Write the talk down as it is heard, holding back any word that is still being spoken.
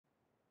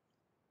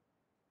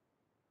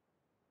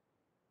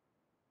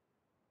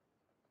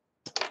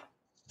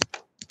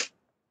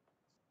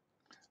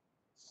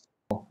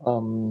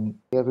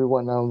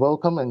Everyone.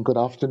 Welcome and good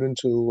afternoon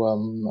to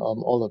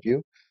all of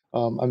you.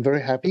 I'm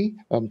very happy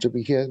to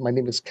be here. My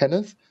name is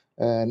Kenneth,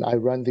 and I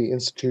run the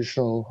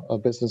institutional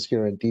business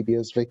here at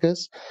DBS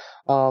Vickers.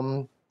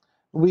 Um,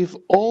 We've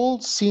all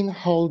seen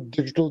how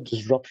digital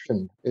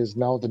disruption is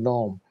now the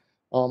norm.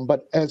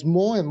 But as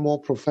more and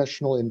more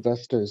professional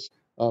investors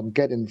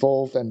get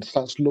involved and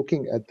starts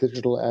looking at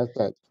digital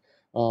assets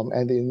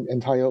and the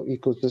entire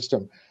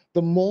ecosystem,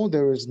 the more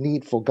there is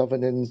need for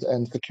governance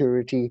and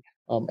security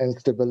and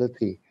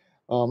stability.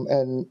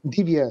 And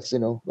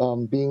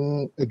DBS,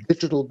 being a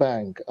digital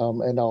bank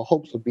and our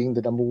hopes of being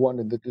the number one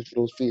in the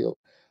digital field,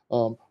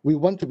 we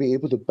want to be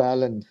able to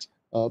balance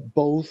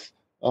both.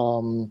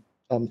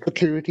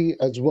 Security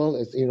as well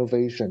as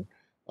innovation,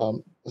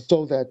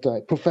 so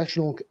that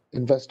professional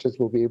investors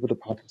will be able to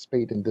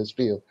participate in this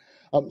field.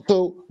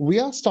 So we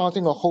are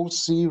starting a whole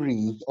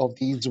series of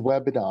these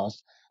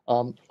webinars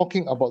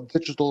talking about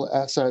digital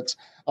assets.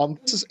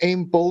 This is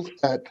aimed both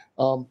at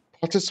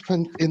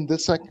participants in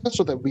this sector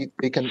so that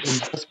they can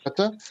invest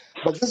better,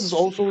 but this is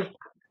also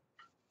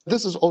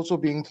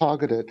being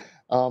targeted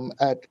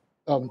at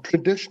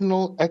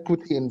traditional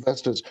equity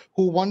investors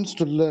who wants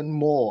to learn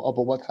more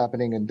about what's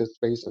happening in this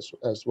space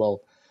as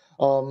well.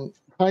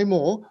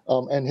 Taimo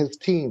and his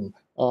team.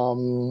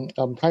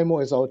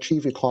 Taimo is our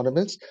chief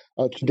economist.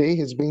 Today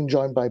he's being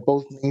joined by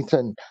both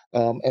Nathan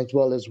as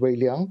well as Wei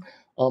Liang.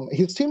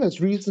 His team has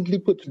recently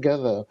put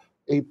together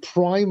a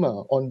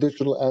primer on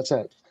digital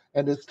assets,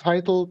 and it's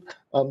titled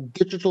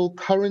Digital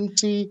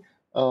Currency.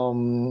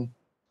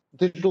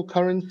 Digital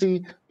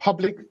currency,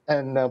 public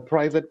and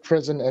private,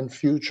 present and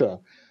future.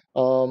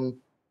 Um,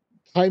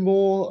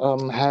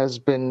 Taimo has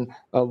been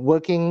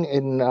working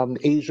in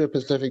Asia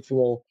Pacific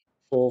for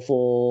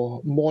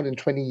more than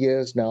 20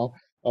 years now,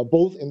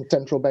 both in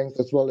central banks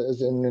as well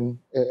as in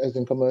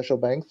commercial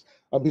banks.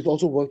 He's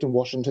also worked in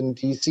Washington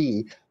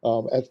D.C.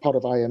 As part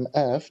of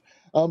IMF.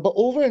 But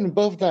over and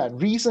above that,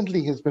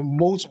 recently he's been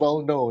most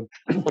well known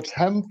for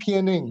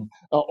championing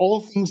all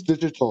things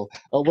digital,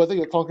 whether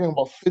you're talking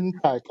about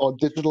fintech or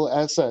digital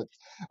assets.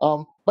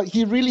 But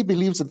he really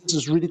believes that this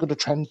is really going to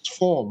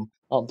transform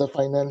the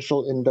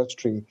financial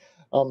industry.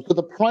 So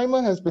the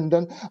primer has been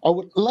done. I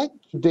would like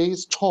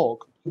today's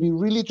talk to be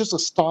really just a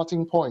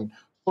starting point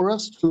for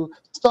us to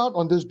start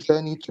on this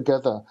journey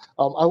together.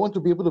 I want to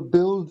be able to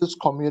build this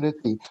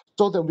community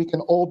so that we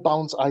can all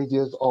bounce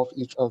ideas off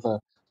each other.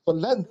 So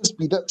let this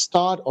be that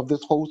start of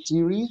this whole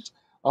series,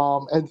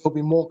 and there'll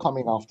be more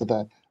coming after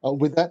that.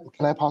 With that,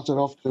 can I pass it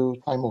off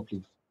to Taimo,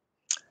 please?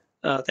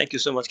 Thank you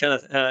so much,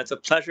 Kenneth. It's a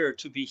pleasure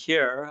to be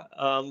here.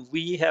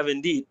 We have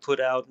indeed put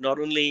out not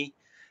only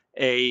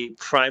a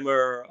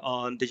primer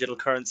on digital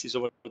currencies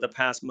over the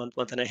past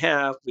month and a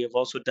half. We have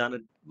also done a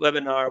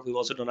webinar. We've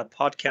also done a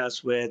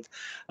podcast with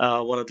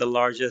one of the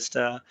largest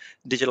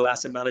digital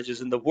asset managers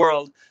in the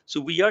world.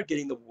 So we are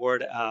getting the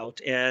word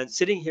out. And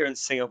sitting here in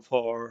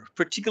Singapore,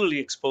 particularly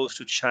exposed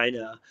to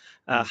China,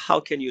 how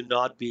can you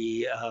not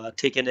be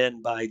taken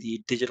in by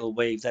the digital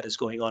wave that is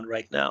going on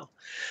right now?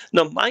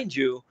 Now, mind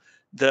you,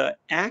 the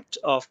act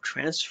of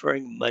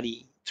transferring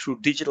money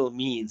through digital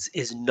means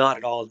is not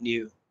at all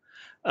new.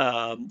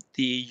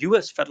 The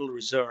US Federal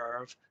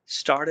Reserve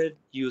started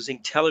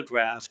using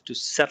telegraph to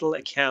settle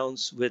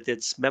accounts with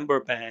its member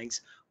banks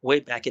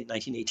way back in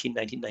 1918,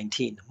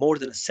 1919, more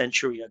than a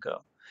century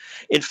ago.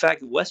 In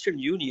fact, Western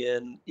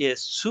Union,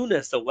 as soon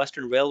as the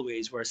Western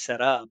railways were set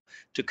up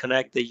to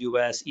connect the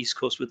U.S. East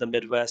Coast with the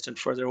Midwest and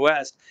further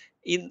west,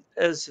 in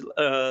as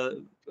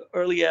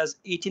early as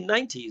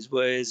 1890s,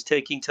 was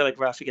taking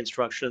telegraphic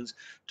instructions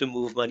to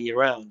move money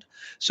around.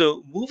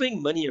 So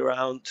moving money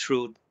around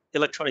through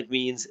electronic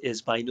means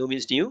is by no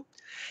means new.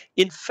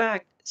 In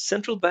fact,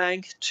 central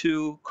bank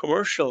to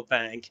commercial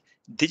bank,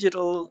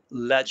 digital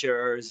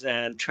ledgers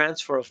and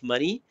transfer of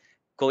money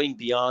going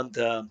beyond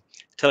the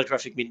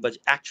telegraphic mean, but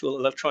actual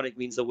electronic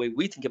means the way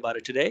we think about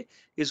it today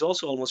is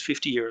also almost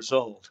 50 years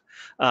old.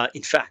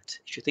 In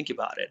fact, if you think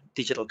about it,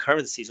 digital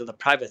currencies on the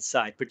private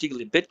side,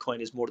 particularly Bitcoin,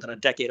 is more than a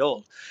decade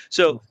old.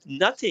 So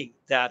nothing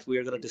that we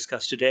are going to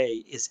discuss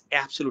today is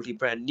absolutely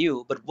brand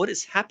new. But what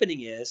is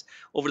happening is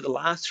over the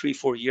last 3,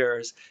 4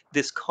 years,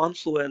 this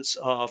confluence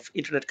of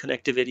internet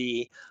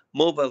connectivity,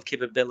 mobile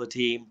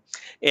capability,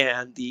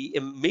 and the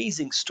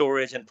amazing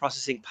storage and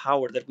processing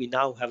power that we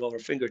now have at our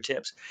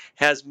fingertips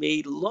has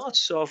made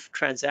lots of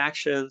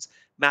transactions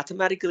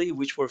mathematically,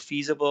 which were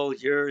feasible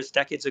years,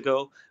 decades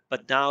ago,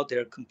 but now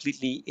they're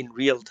completely in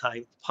real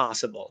time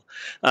possible.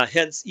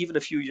 Hence, even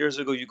a few years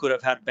ago, you could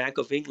have had Bank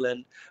of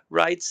England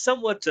write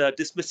somewhat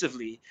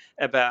dismissively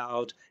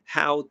about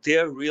how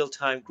their real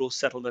time gross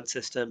settlement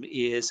system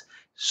is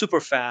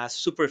super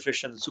fast, super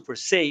efficient, and super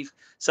safe.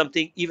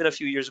 Something even a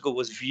few years ago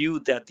was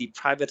viewed that the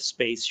private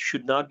space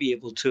should not be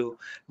able to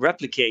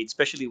replicate,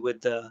 especially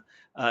with the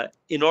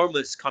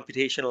enormous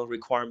computational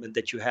requirement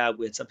that you have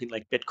with something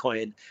like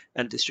Bitcoin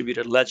and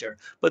distributed ledger.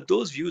 But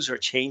those views are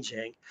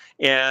changing,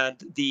 and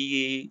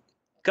the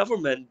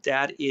government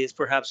that is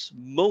perhaps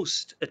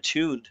most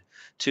attuned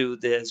to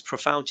this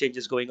profound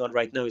changes going on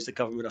right now is the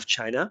government of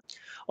China.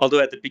 Although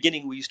at the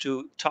beginning we used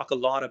to talk a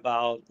lot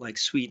about like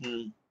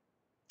Sweden,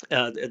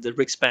 the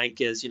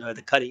Riksbank is, at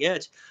the cutting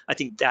edge. I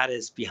think that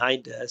is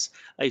behind us.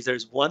 If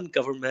there's one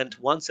government,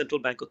 one central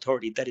bank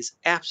authority that is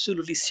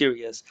absolutely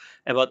serious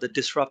about the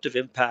disruptive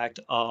impact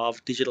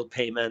of digital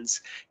payments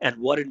and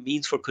what it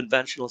means for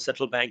conventional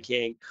central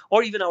banking,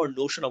 or even our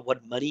notion of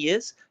what money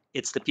is,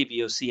 it's the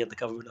PBOC and the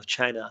government of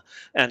China.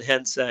 And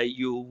hence,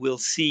 you will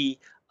see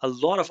a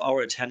lot of our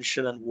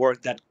attention and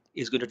work that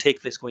is going to take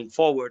place going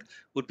forward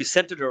would be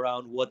centered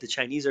around what the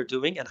Chinese are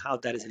doing and how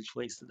that is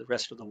influencing the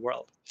rest of the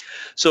world.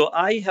 So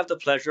I have the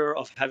pleasure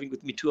of having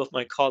with me two of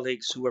my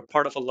colleagues who are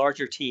part of a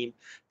larger team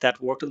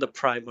that worked on the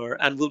primer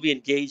and will be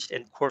engaged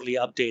in quarterly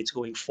updates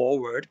going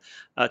forward.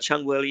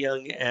 Chang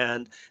Weiliang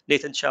and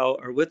Nathan Chow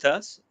are with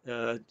us.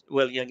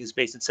 Weiliang is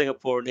based in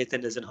Singapore.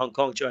 Nathan is in Hong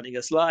Kong joining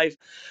us live.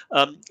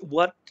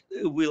 What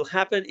will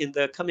happen in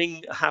the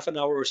coming half an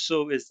hour or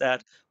so is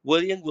that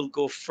Weiliang will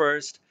go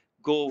first,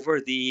 go over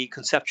the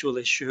conceptual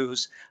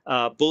issues,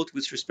 both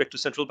with respect to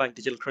central bank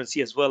digital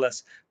currency as well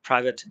as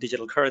private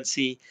digital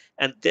currency.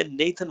 And then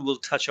Nathan will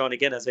touch on,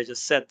 again, as I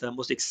just said, the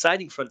most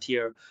exciting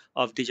frontier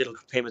of digital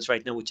payments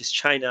right now, which is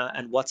China,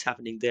 and what's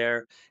happening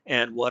there,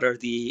 and what are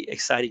the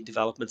exciting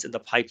developments in the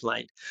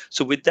pipeline.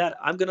 So with that,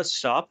 I'm going to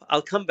stop.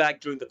 I'll come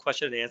back during the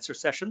question and answer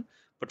session.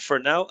 But for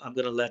now, I'm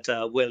going to let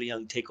Wei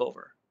Liang take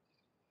over.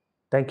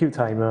 Thank you,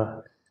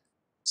 Timer.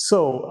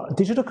 So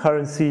digital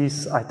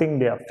currencies, I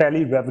think they are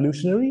fairly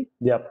revolutionary.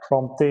 They are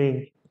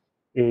prompting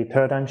a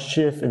paradigm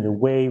shift in the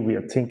way we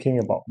are thinking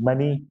about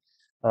money.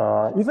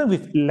 Even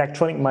with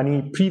electronic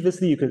money,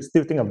 previously you could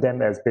still think of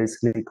them as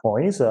basically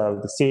coins,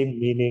 with the same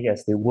meaning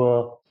as they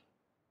were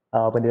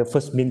when they were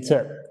first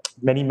minted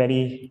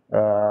many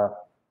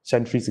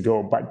centuries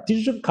ago. But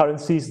digital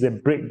currencies, they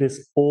break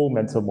this old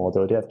mental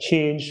model. They have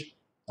changed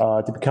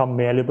to become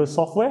malleable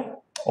software,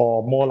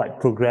 or more like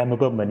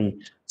programmable money.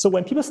 So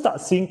when people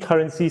start seeing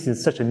currencies in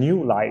such a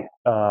new light,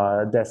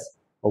 there's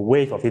a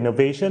wave of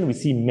innovation. We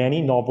see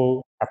many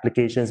novel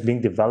applications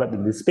being developed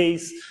in this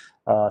space,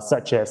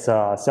 such as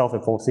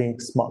self-enforcing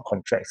smart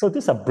contracts. So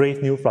these are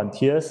brave new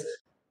frontiers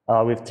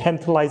with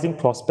tantalizing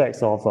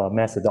prospects of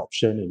mass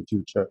adoption in the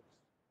future.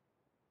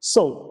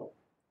 So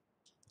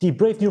the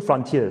brave new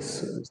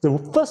frontiers, the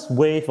first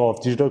wave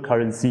of digital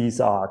currencies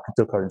are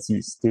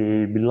cryptocurrencies. They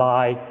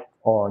rely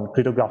on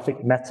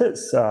cryptographic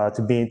methods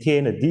to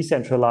maintain a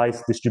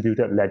decentralized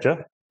distributed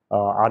ledger,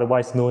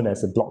 otherwise known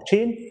as a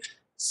blockchain.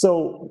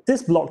 So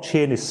this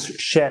blockchain is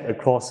shared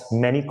across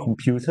many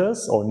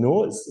computers or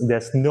nodes.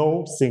 There's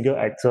no single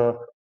actor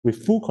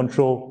with full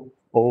control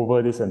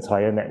over this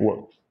entire network.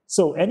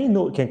 So any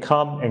node can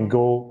come and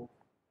go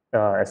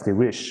as they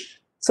wish.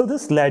 So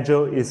this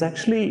ledger is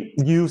actually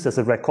used as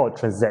a record of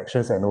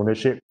transactions and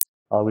ownership,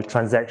 with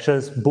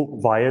transactions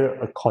booked via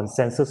a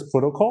consensus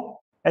protocol,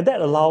 and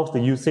that allows the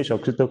usage of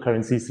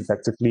cryptocurrencies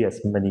effectively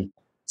as money.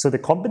 So the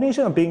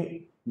combination of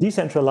being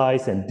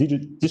decentralized and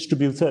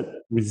distributed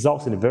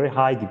results in a very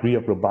high degree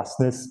of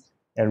robustness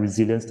and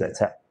resilience to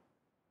attack.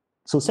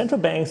 So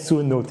central banks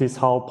soon noticed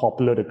how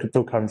popular the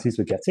cryptocurrencies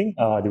were getting.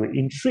 They were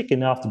intrigued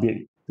enough to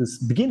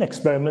begin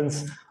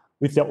experiments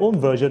with their own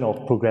version of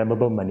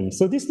programmable money.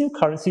 So these new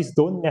currencies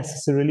don't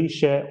necessarily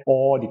share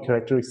all the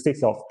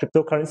characteristics of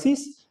cryptocurrencies,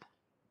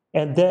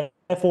 and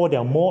therefore they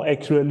are more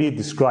accurately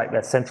described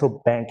as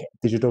central bank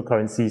digital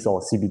currencies,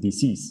 or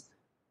CBDCs.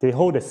 They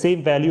hold the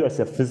same value as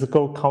their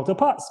physical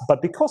counterparts,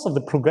 but because of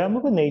the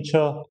programmable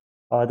nature,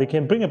 they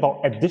can bring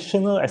about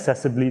additional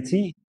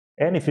accessibility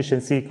and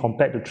efficiency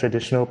compared to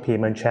traditional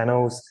payment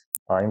channels,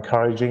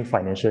 encouraging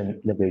financial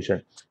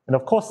innovation. And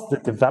of course, the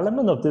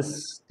development of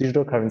these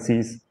digital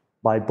currencies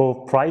by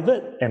both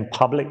private and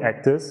public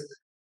actors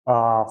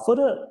are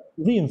further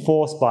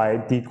reinforced by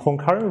the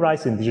concurrent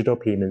rise in digital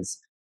payments.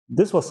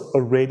 This was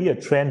already a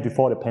trend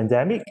before the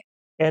pandemic,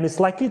 and it's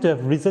likely to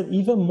have risen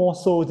even more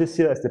so this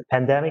year as the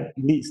pandemic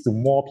leads to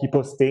more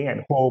people staying at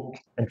home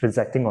and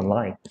transacting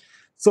online.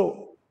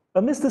 So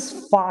amidst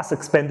this fast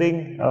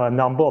expanding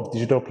number of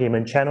digital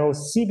payment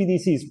channels,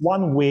 CBDC is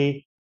one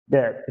way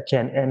that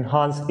can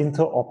enhance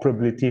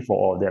interoperability for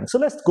all of them. So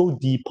let's go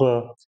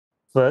deeper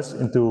first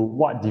into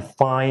what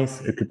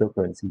defines a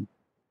cryptocurrency.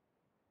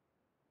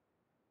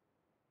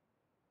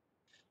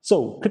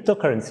 So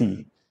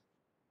cryptocurrency.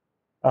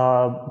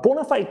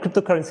 Bona fide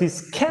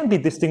cryptocurrencies can be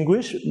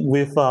distinguished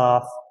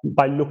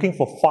by looking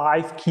for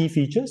 5 key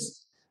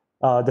features.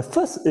 The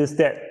first is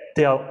that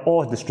they are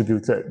all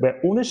distributed, where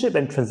ownership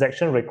and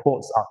transaction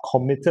records are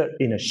committed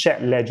in a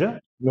shared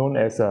ledger known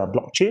as a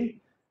blockchain,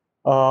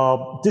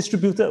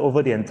 distributed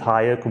over the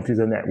entire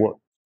computer network.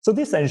 So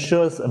this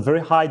ensures a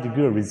very high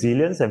degree of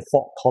resilience and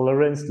fault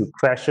tolerance to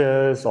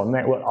crashes or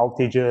network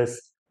outages,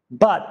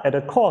 but at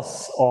a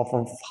cost of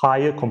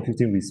higher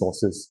computing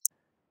resources.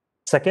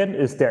 Second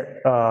is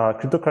that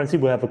cryptocurrency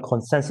will have a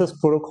consensus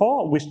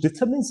protocol which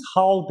determines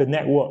how the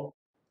network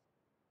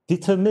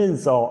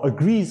determines or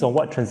agrees on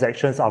what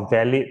transactions are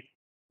valid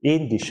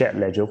in the shared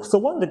ledger. So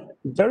one of the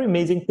very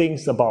amazing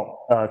things about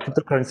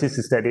cryptocurrencies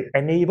is that they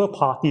enable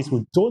parties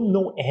who don't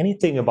know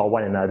anything about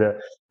one another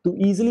to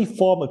easily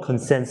form a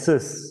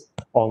consensus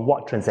on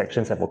what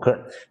transactions have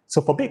occurred.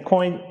 So for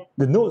Bitcoin,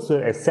 the nodes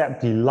will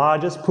accept the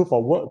largest proof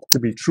of work to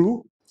be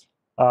true.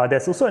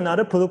 There's also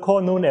another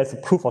protocol known as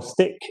proof of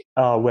stake,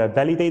 where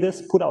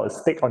validators put out a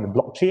stake on the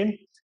blockchain,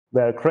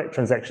 where a correct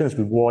transaction is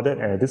rewarded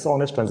and a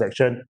dishonest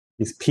transaction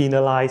is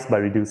penalized by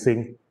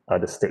reducing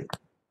the stake.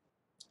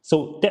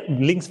 So that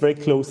links very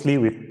closely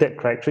with that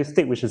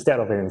characteristic, which is that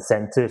of an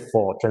incentive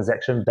for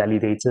transaction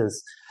validators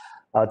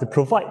to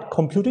provide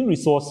computing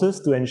resources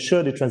to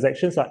ensure the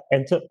transactions are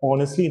entered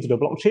honestly into the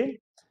blockchain.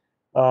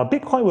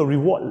 Bitcoin will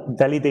reward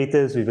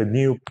validators with a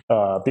new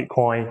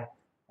Bitcoin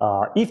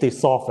if they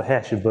solve the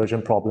hash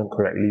inversion problem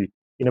correctly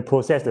in a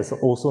process that's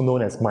also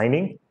known as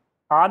mining.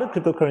 Other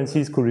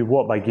cryptocurrencies could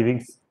reward by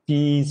giving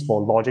fees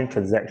for lodging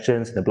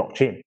transactions in the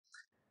blockchain.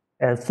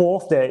 And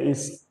fourth, there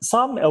is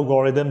some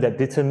algorithm that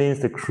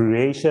determines the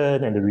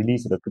creation and the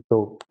release of the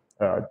crypto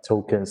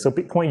token. So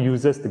Bitcoin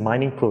uses the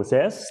mining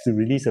process to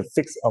release a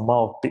fixed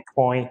amount of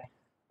Bitcoin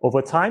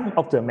over time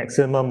up to a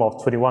maximum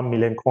of 21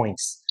 million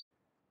coins.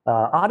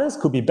 Others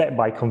could be backed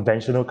by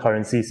conventional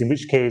currencies, in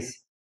which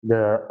case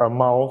the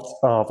amount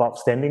of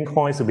outstanding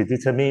coins will be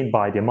determined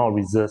by the amount of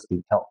reserves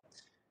being held.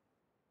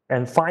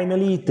 And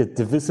finally, the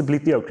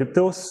divisibility of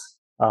cryptos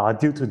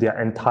due to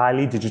their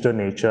entirely digital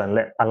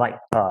nature, unlike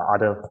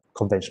other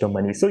conventional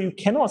money. So you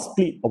cannot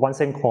split a 1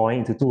 cent coin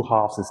into two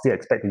halves and still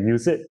expect to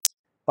use it.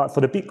 But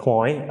for the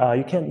Bitcoin,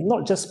 you can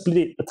not just split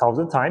it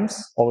 1,000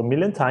 times or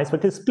 1,000,000 times,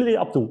 but you can split it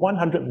up to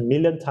 100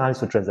 million times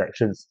for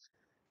transactions.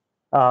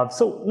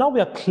 So now we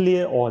are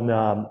clear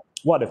on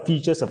what are the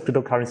features of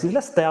cryptocurrencies.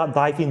 Let's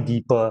dive in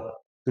deeper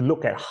to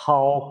look at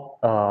how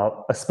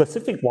a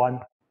specific one,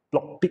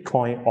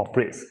 Bitcoin,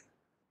 operates.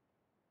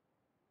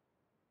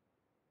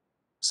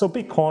 So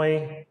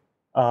Bitcoin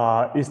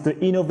is the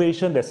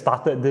innovation that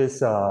started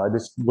this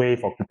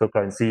wave of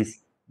cryptocurrencies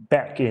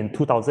back in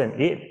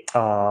 2008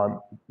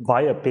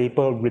 via a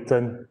paper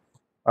written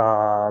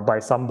by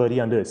somebody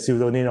under the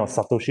pseudonym of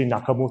Satoshi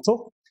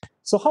Nakamoto.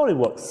 So how it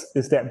works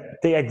is that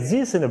they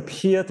exist in a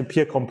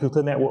peer-to-peer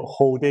computer network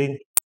holding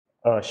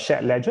a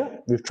shared ledger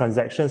with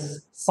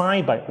transactions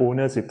signed by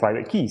owners with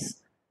private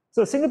keys.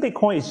 So a single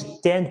Bitcoin is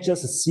then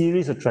just a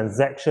series of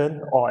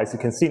transactions, or as you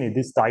can see in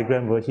this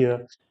diagram over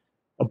here,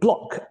 a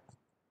block.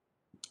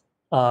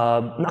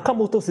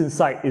 Nakamoto's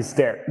insight is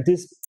that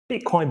these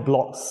Bitcoin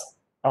blocks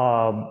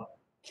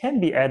can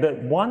be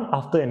added one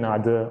after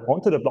another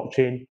onto the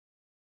blockchain,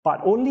 but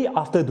only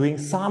after doing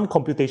some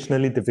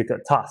computationally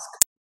difficult task,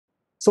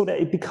 so that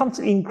it becomes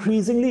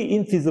increasingly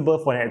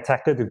infeasible for an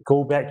attacker to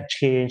go back to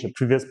change a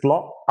previous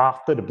block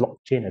after the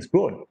blockchain has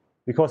grown,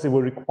 because it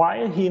will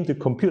require him to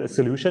compute a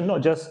solution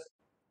not just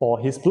for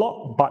his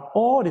block, but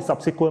all the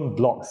subsequent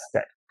blocks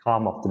that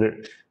come after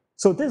it.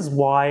 So this is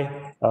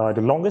why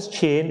the longest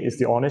chain is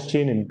the honest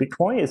chain in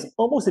Bitcoin. It's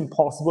almost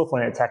impossible for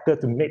an attacker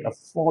to make a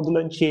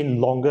fraudulent chain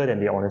longer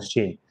than the honest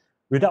chain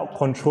without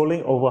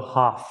controlling over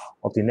half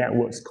of the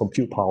network's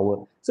compute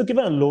power. So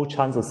given a low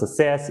chance of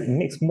success, it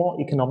makes more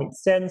economic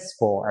sense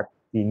for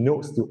the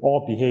nodes to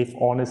all behave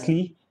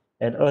honestly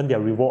and earn their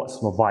rewards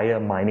via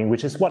mining,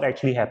 which is what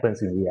actually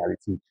happens in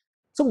reality.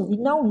 So we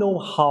now know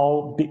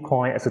how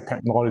Bitcoin as a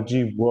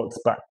technology works,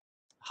 but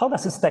how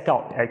does it stack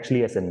out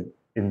actually as an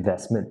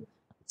investment?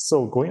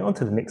 So going on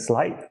to the next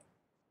slide.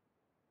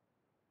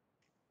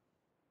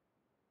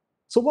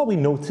 So what we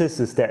notice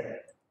is that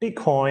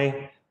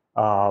Bitcoin,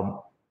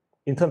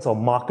 in terms of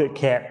market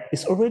cap,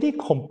 is already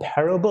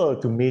comparable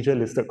to major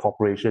listed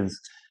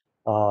corporations.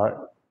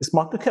 Its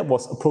market cap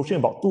was approaching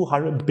about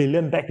 200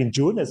 billion back in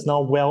June. It's now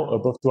well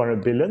above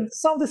 200 billion.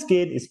 Some of this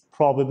gain is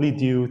probably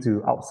due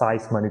to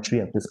outsized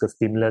monetary and fiscal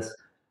stimulus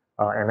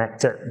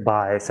enacted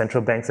by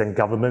central banks and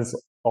governments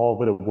all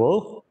over the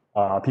world.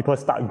 People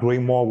start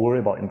growing more worried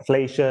about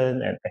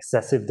inflation and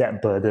excessive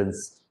debt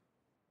burdens.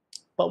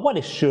 But what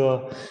is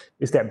sure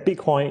is that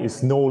Bitcoin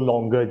is no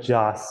longer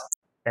just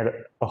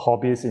a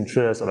hobbyist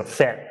interest or a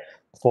fad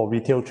for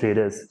retail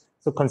traders.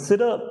 So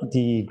consider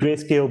the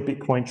Grayscale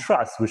Bitcoin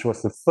Trust, which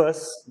was the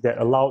first that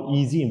allowed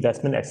easy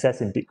investment access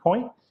in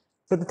Bitcoin.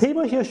 So the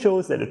table here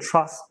shows that the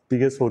trust's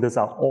biggest holders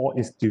are all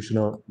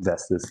institutional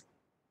investors.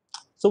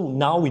 So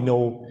now we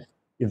know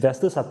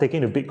investors are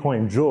taking the Bitcoin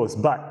in droves,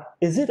 but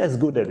is it as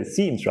good as it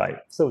seems, right?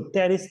 So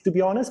there is, to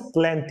be honest,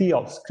 plenty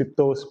of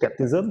crypto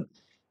skepticism,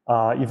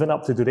 even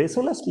up to today.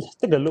 So let's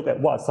take a look at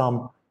what are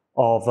some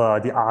of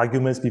the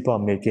arguments people are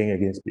making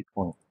against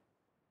Bitcoin.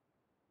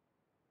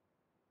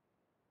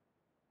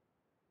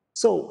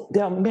 So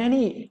there are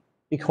many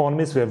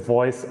economists who have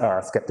voiced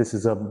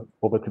skepticism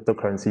over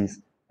cryptocurrencies.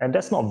 And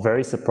that's not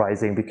very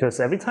surprising, because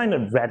every time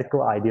a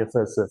radical idea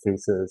first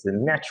surfaces, it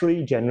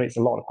naturally generates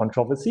a lot of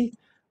controversy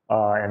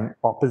and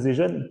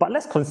opposition. But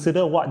let's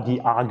consider what the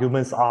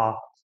arguments are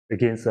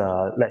against,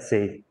 let's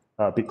say,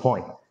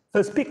 Bitcoin.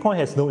 First, Bitcoin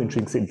has no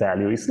intrinsic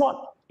value. It's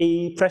not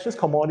a precious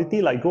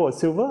commodity like gold or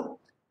silver.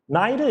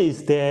 Neither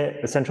is there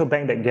a central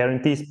bank that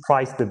guarantees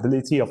price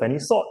stability of any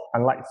sort,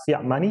 unlike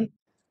fiat money.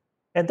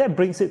 And that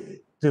brings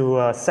it to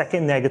a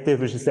second negative,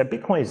 which is that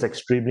Bitcoin is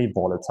extremely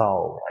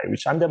volatile, right,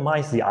 which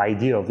undermines the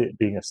idea of it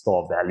being a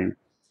store of value.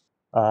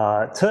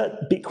 Third,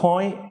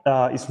 Bitcoin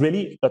is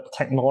really a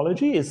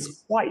technology.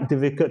 It's quite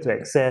difficult to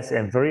access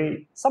and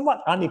very somewhat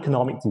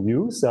uneconomic to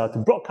use.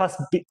 To broadcast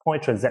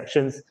Bitcoin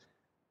transactions,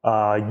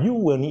 you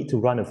will need to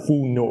run a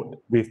full node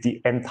with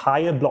the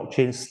entire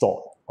blockchain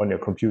stored on your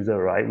computer,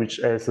 right? Which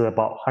is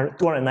about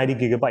 290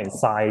 gigabyte in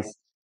size.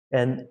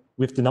 And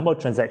with the number of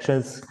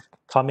transactions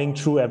coming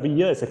through every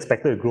year, it's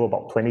expected to grow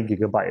about 20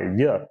 gigabyte a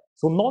year.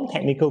 So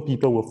non-technical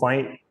people will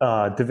find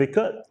it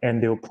difficult,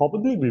 and they'll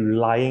probably be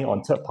relying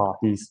on third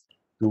parties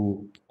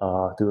to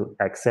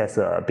access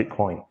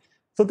Bitcoin.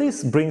 So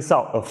this brings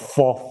out a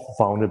fourth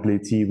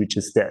vulnerability, which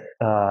is that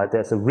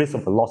there's a risk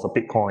of the loss of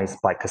Bitcoins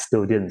by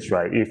custodians,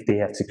 right, if they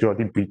have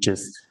security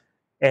breaches.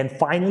 And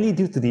finally,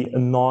 due to the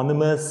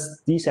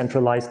anonymous,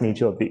 decentralized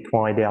nature of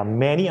Bitcoin, there are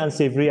many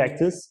unsavory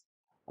actors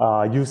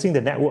using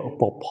the network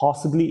for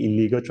possibly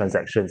illegal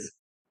transactions.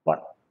 But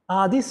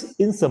are these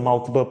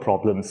insurmountable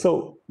problems?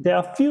 So there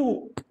are a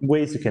few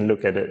ways you can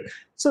look at it.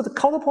 So the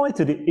counterpoint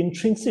to the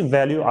intrinsic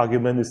value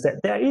argument is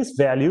that there is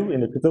value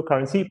in the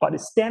cryptocurrency, but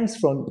it stems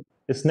from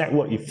its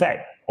network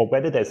effect, or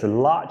whether there's a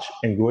large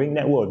and growing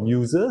network of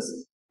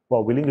users who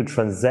are willing to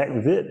transact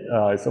with it.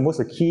 It's almost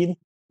akin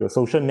to a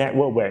social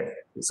network where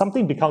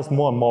something becomes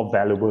more and more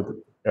valuable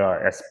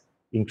as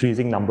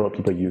increasing number of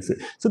people use it.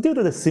 So due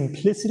to the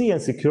simplicity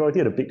and security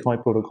of the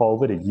Bitcoin protocol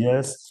over the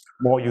years,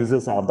 more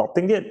users are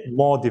adopting it,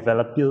 more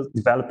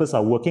developers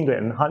are working to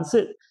enhance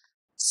it.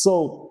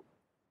 So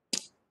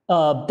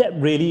that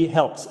really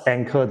helps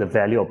anchor the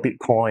value of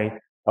Bitcoin.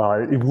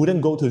 It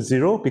wouldn't go to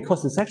zero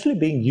because it's actually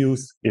being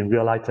used in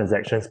real life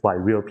transactions by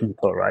real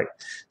people, right?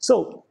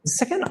 So the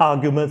second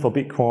argument for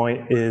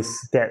Bitcoin is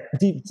that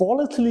the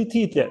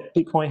volatility that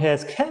Bitcoin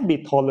has can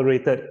be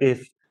tolerated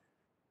if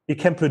it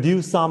can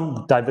produce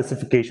some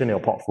diversification in your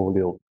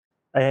portfolio.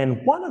 And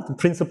one of the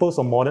principles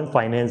of modern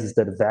finance is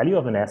that the value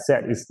of an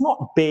asset is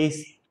not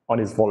based on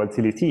its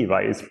volatility,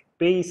 right? It's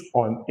based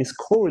on its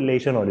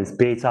correlation or its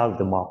beta with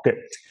the market.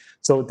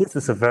 So this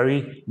is a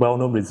very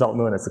well-known result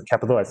known as the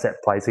capital asset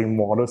pricing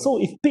model.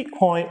 So if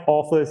Bitcoin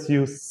offers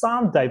you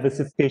some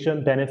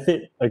diversification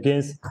benefit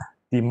against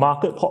the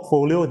market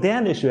portfolio,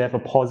 then it should have a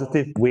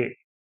positive weight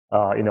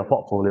in your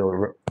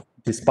portfolio,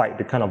 despite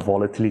the kind of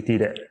volatility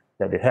that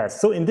it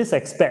has. So in this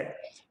aspect,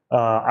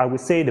 I would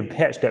say the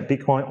hedge that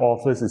Bitcoin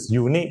offers is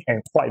unique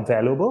and quite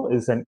valuable.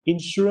 It's an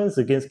insurance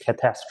against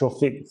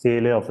catastrophic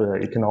failure of the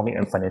economic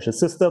and financial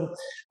system.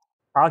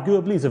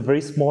 Arguably, it's a very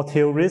small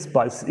tail risk,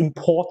 but it's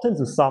important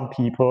to some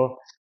people,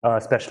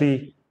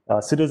 especially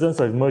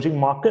citizens of emerging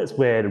markets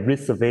where the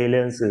risk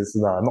surveillance is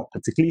not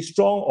particularly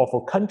strong, or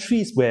for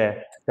countries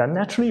where they're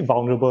naturally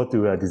vulnerable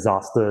to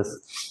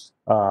disasters.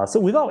 So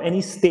without any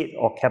state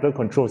or capital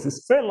controls,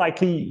 it's very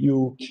likely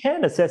you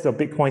can access your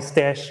Bitcoin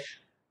stash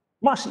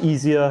much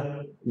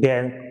easier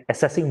than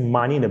accessing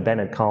money in a bank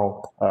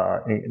account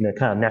in a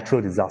kind of natural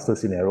disaster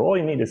scenario. All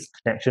you need is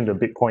connection to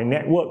the Bitcoin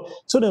network.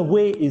 So the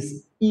way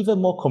is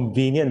even more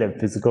convenient than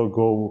physical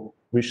gold,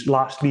 which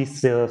largely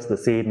serves the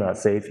same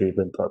safe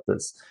haven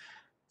purpose.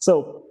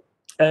 So,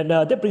 and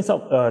that brings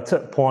up a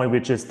third point,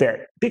 which is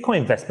that Bitcoin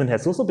investment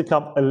has also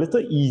become a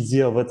little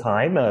easier over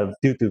time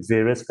due to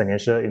various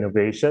financial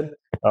innovation.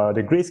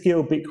 The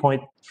Grayscale Bitcoin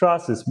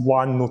Trust is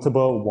one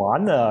notable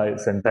one.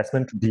 It's an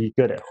investment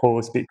vehicle that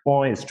holds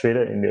Bitcoin. It's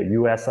traded in the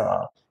US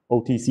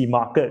OTC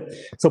market.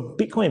 So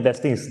Bitcoin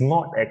investing is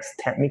not as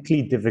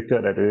technically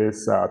difficult as it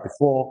is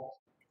before.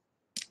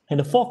 And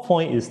the fourth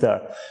point is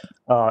that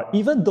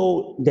even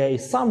though there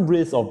is some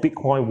risk of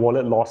Bitcoin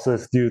wallet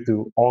losses due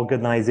to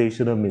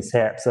organizational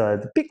mishaps,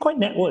 the Bitcoin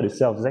network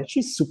itself is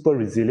actually super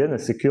resilient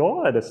and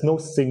secure. There's no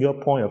single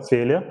point of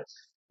failure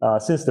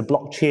since the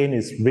blockchain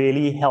is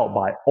really held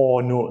by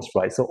all nodes,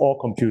 right? So all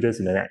computers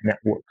in the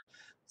network.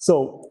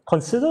 So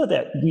consider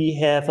that we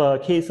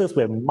have cases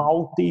where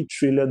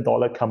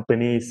multi-trillion-dollar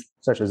companies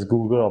such as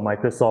Google or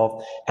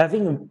Microsoft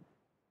having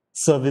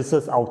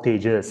services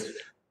outages.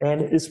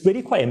 And it's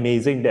really quite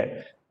amazing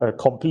that a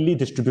completely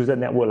distributed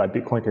network like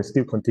Bitcoin can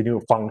still continue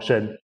to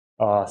function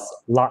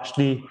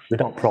largely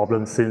without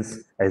problems since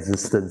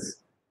existence.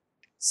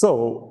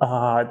 So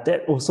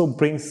that also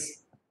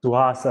brings to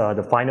us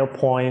the final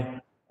point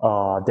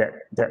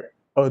that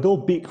although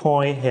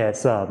Bitcoin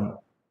has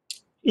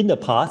in the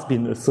past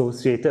been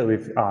associated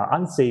with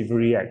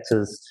unsavory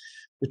actors,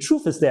 the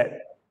truth is that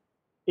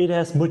it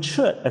has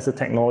matured as a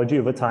technology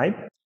over time.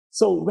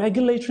 So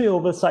regulatory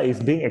oversight is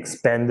being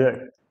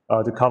expanded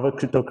to cover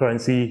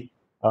cryptocurrency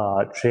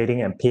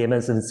trading and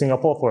payments. In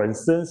Singapore, for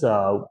instance,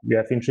 we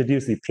have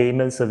introduced the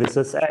Payment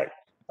Services Act.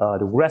 The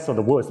rest of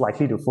the world is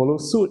likely to follow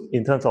suit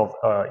in terms of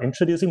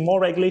introducing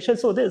more regulation.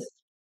 So this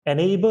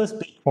enables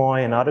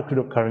Bitcoin and other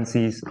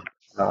cryptocurrencies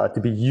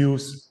to be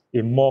used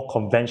in more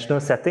conventional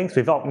settings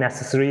without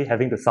necessarily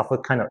having to suffer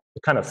kind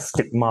of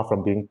stigma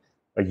from being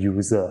a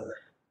user.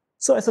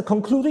 So as a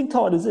concluding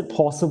thought, is it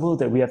possible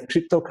that we have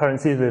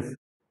cryptocurrencies with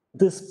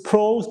these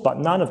pros but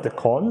none of the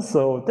cons?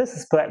 So this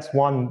is perhaps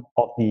one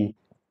of the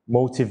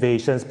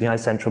motivations behind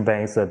central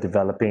banks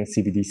developing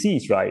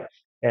CBDCs, right?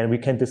 And we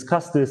can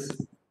discuss this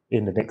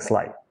in the next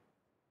slide.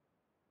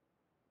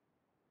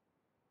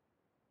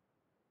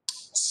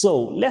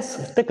 So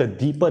let's take a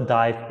deeper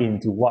dive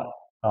into what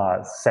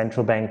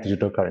central bank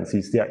digital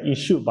currencies. They are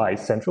issued by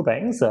central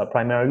banks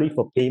primarily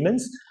for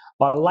payments,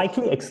 but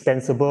likely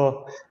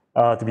extensible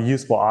to be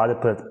used for other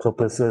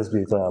purposes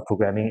with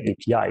programming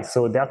APIs.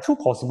 So there are two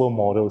possible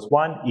models.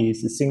 One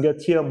is a single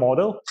tier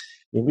model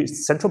in which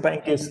central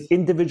bank gives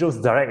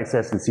individuals direct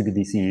access to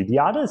CBDC. The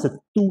other is a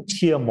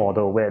two-tier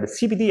model where the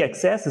CBD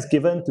access is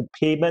given to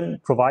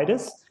payment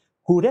providers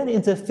who then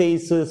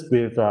interfaces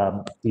with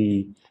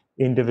the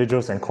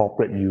individuals and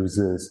corporate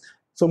users.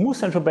 So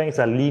most central banks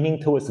are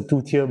leaning towards the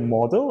two-tier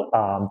model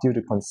due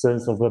to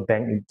concerns over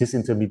bank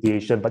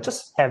disintermediation, but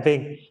just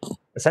having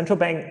a central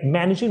bank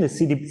managing the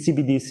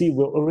CBDC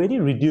will already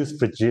reduce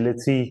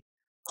fragility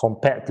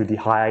compared to the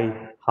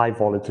high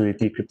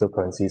volatility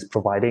cryptocurrencies,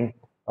 providing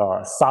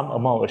some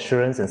amount of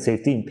assurance and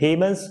safety in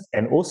payments,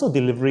 and also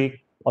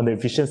delivery on the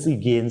efficiency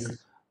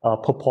gains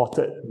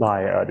purported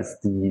by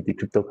the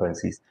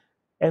cryptocurrencies.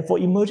 And for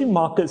emerging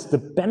markets, the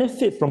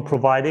benefit from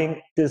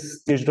providing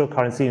this digital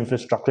currency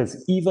infrastructure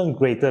is even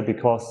greater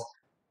because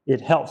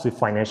it helps with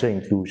financial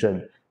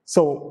inclusion.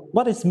 So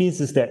what this means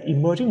is that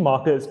emerging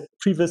markets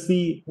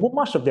previously,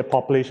 much of their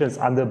population is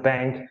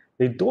underbanked.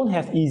 They don't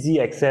have easy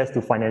access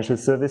to financial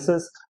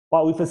services,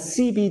 but with a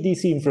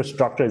CBDC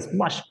infrastructure, it's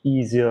much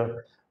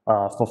easier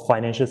for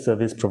financial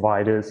service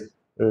providers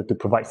to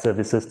provide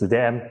services to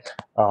them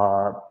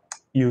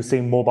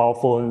using mobile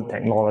phone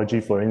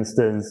technology, for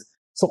instance.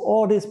 So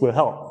all this will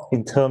help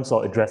in terms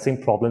of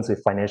addressing problems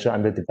with financial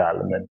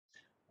underdevelopment.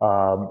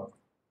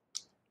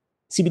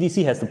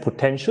 CBDC has the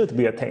potential to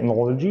be a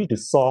technology to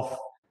solve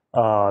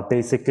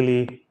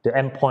basically the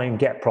endpoint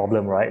gap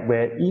problem, right?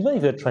 Where even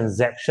if your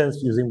transactions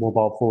using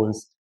mobile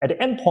phones, at the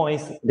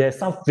endpoints, there's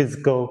some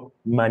physical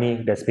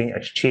money that's being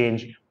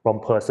exchanged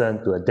from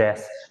person to a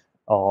desk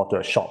or to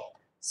a shop.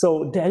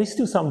 So there is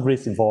still some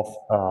risk involved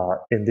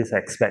in this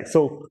aspect.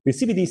 So with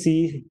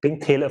CBDC being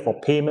tailored for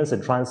payments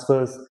and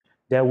transfers,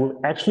 there will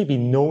actually be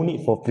no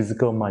need for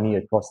physical money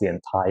across the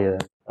entire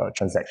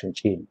transaction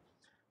chain.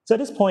 So at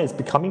this point, it's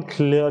becoming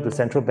clear to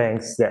central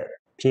banks that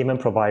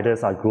payment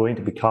providers are growing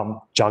to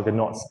become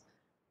juggernauts,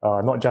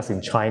 not just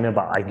in China,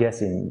 but I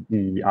guess in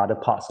the other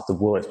parts of the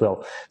world as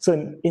well. So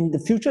in the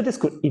future, this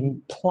could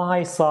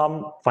imply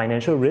some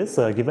financial risk,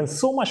 given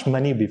so much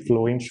money will be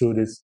flowing through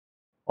this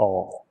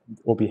or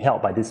will be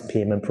held by this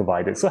payment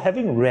provider. So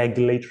having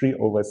regulatory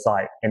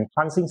oversight,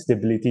 enhancing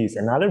stability is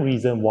another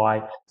reason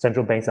why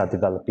central banks are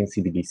developing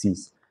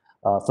CBDCs.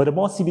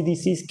 Furthermore,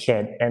 CBDCs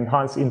can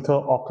enhance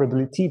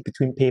interoperability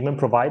between payment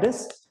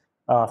providers,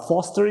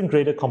 fostering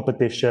greater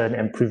competition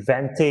and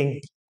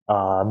preventing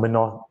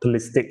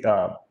monopolistic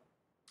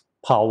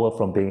power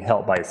from being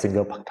held by a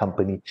single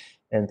company.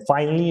 And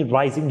finally,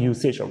 rising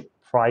usage of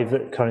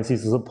private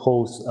currencies also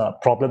pose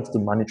problems to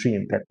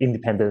monetary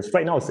independence.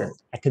 Right now, it's an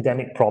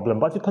academic problem,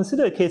 but if you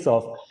consider a case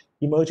of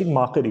emerging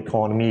market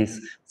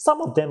economies,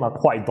 some of them are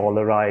quite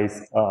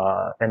dollarized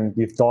and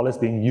with dollars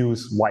being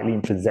used widely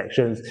in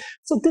transactions.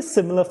 So this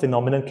similar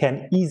phenomenon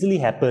can easily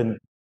happen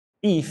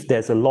if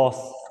there's a loss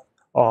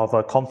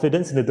of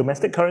confidence in the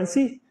domestic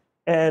currency,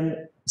 and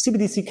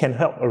CBDC can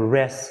help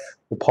arrest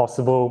the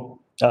possible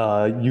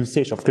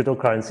usage of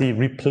cryptocurrency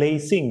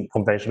replacing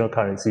conventional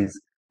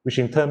currencies, which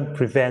in turn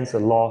prevents a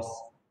loss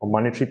of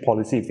monetary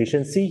policy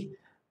efficiency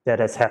that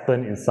has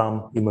happened in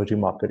some emerging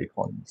market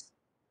economies.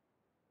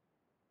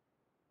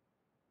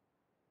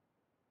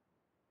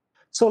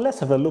 So let's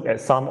have a look at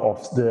some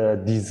of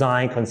the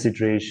design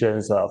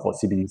considerations for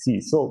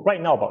CBDC. So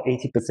right now, about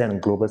 80%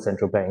 of global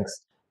central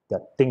banks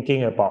are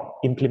thinking about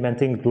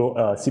implementing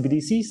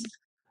CBDCs.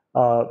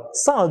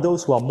 Some of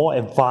those who are more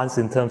advanced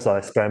in terms of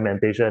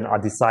experimentation are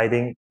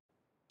deciding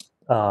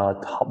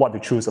what to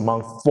choose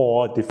among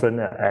four different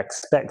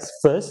aspects.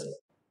 First,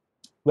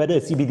 whether a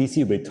CBDC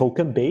will be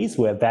token-based,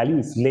 where value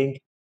is linked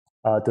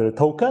to the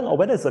token, or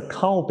whether it's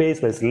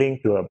account-based, where it's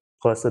linked to a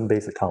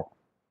person-based account.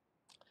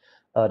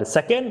 The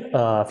second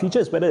feature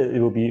is whether it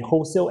will be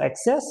wholesale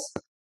access,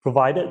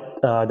 provided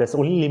that's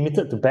only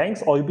limited to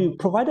banks, or it will be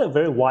provided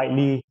very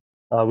widely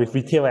with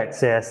retail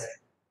access,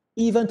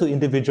 even to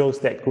individuals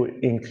that could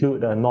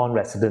include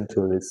non-resident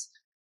tourists.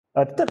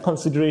 The third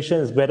consideration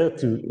is whether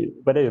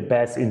it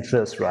bears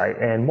interest, right?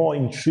 And more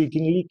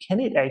intriguingly, can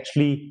it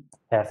actually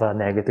have a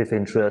negative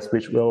interest,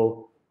 which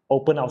will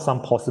open up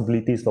some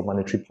possibilities for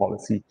monetary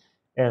policy.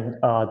 And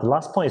the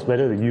last point is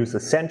whether to use a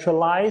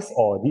centralized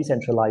or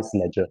decentralized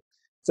ledger.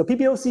 So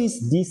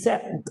PBOC's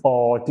DCEP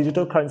or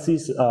digital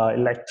currencies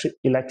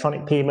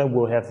electronic payment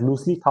will have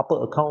loosely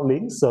coupled account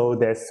links. So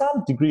there's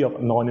some degree of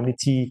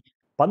anonymity,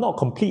 but not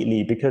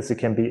completely, because it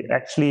can be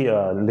actually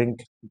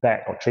linked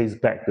back or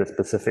traced back to a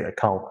specific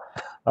account.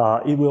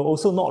 It will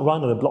also not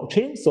run on a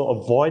blockchain, so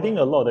avoiding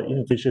a lot of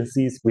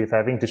inefficiencies with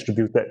having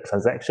distributed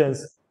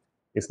transactions.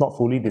 It's not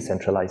fully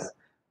decentralized.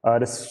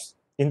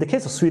 In the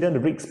case of Sweden, the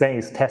Riksbank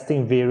is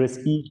testing various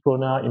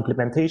e-krona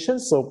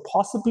implementations, so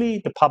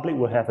possibly the public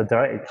will have a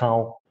direct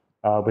account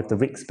with the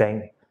RICS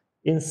Bank.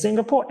 In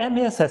Singapore,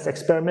 MAS has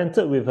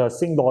experimented with a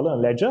Sing dollar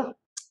on ledger.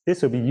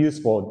 This will be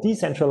used for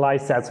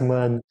decentralized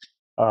settlement,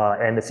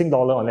 and the Sing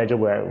dollar on ledger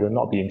will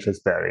not be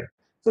interest bearing.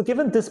 So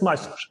given this much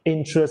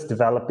interest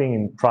developing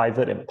in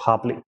private and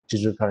public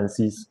digital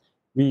currencies,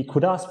 we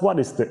could ask what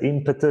is the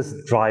impetus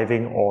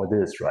driving all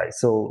this, right?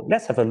 So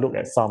let's have a look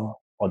at some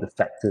of the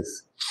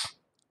factors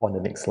on the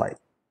next slide.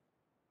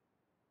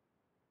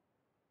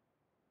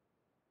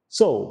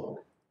 So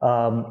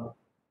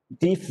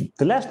the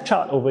left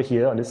chart over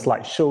here on this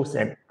slide shows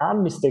an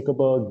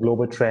unmistakable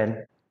global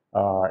trend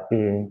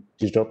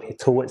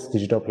towards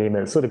digital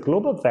payments. So the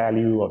global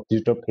value of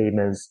digital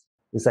payments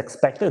is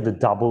expected to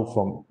double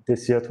from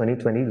this year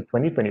 2020 to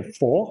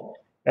 2024,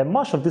 and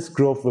much of this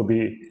growth will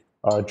be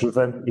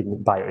driven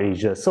by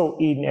Asia. So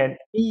in an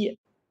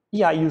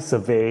EIU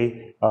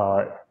survey,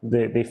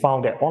 they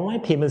found that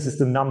online payments is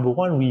the number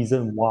one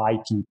reason why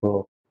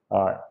people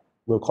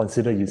will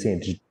consider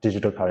using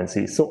digital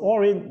currency. So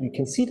all in, you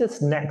can see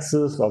this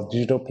nexus of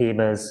digital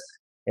payments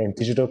and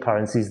digital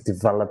currencies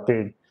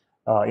developing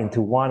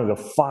into one of the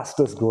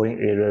fastest growing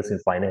areas in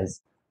finance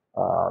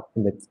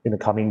in the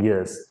coming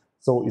years.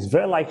 So it's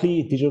very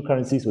likely digital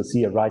currencies will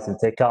see a rise in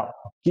take-up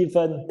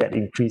given that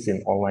increase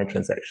in online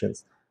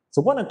transactions.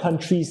 So one of the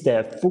countries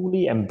that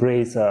fully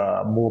embrace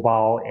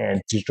mobile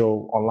and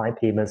digital online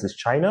payments is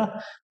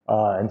China.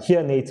 And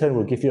here Nathan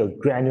will give you a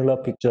granular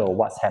picture of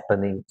what's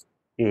happening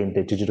in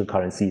the digital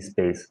currency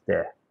space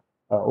there.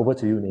 Over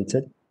to you,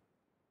 Nathan.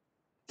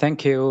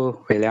 Thank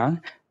you,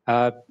 William.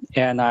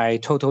 And I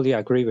totally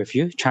agree with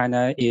you.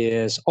 China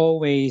is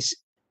always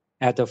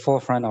at the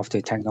forefront of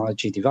the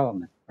technology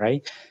development,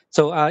 right?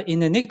 So in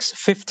the next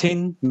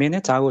 15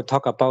 minutes, I will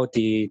talk about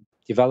the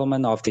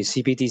development of the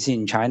CBDC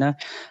in China.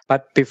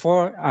 But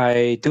before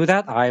I do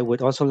that, I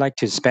would also like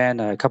to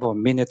spend a couple of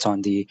minutes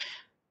on the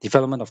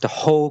development of the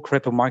whole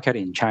crypto market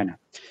in China.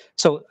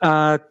 So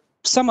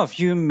some of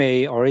you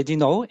may already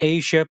know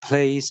Asia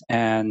plays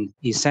an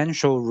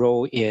essential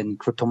role in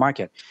crypto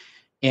market.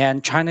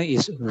 And China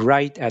is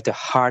right at the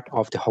heart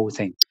of the whole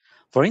thing.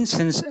 For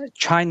instance,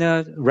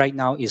 China right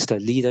now is the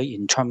leader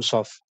in terms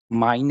of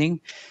mining.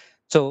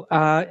 So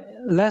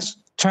let's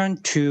turn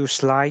to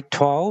slide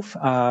 12.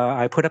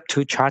 I put up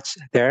two charts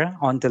there.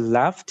 On the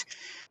left,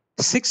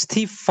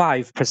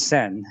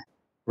 65%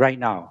 right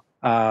now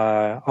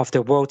of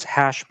the world's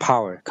hash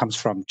power comes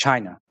from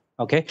China.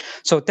 Okay,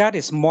 so that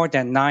is more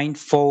than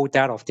ninefold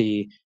that of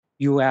the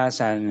US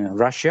and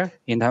Russia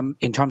in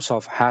terms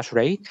of hash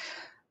rate.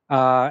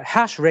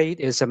 Hash rate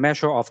is a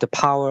measure of the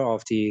power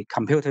of the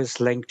computers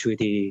linked to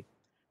the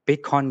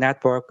Bitcoin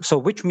network. So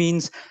which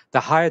means the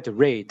higher the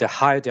rate, the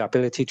higher the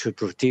ability to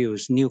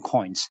produce new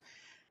coins.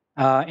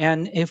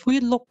 And if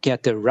we look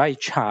at the right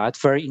chart,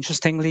 very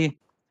interestingly,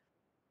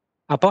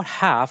 about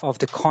half of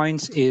the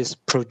coins is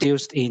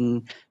produced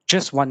in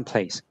just one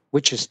place,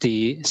 which is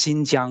the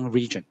Xinjiang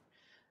region.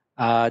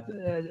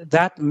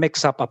 That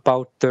makes up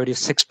about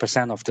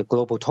 36% of the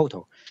global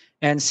total.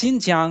 And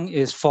Xinjiang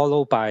is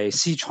followed by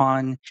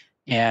Sichuan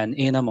and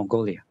Inner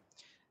Mongolia.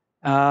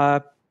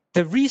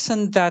 The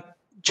reason that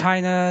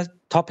China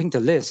topping the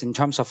list in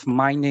terms of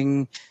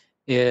mining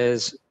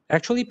is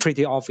actually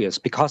pretty obvious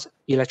because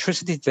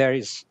electricity there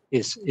is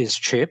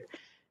cheap,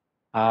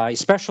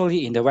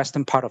 especially in the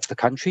western part of the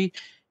country,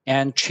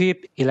 and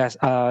cheap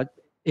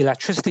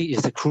electricity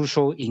is the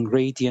crucial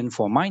ingredient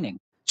for mining.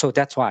 So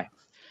that's why.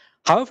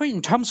 However,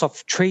 in terms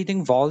of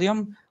trading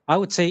volume, I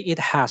would say it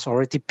has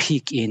already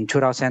peaked in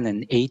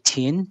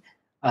 2018.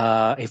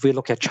 If we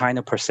look at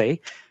China per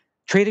se,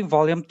 trading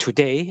volume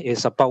today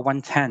is about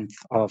 1/10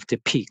 of the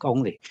peak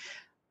only.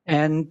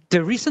 And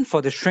the reason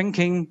for the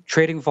shrinking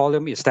trading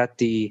volume is that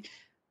the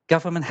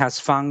government has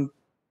found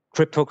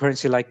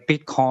cryptocurrency like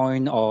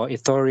Bitcoin or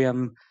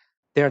Ethereum,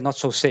 they are not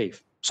so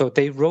safe. So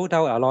they rolled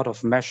out a lot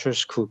of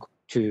measures to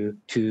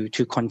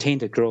contain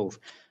the growth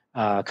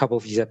a couple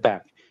of years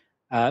back.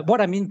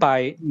 What I mean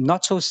by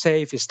not so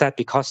safe is that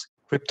because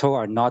crypto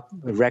are not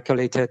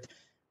regulated,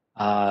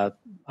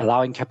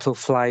 allowing capital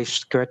flight,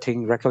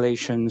 skirting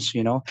regulations,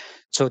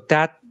 so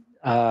that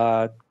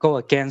go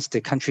against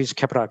the country's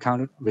capital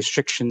account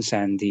restrictions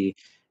and the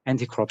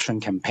anti-corruption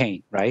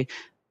campaign, right?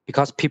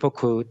 Because people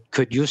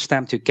could use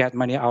them to get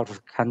money out of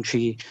the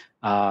country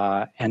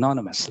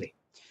anonymously.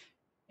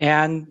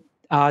 And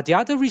the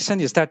other reason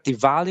is that the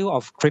value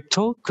of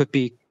crypto could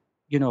be,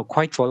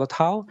 quite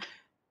volatile,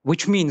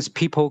 which means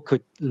people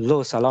could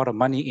lose a lot of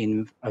money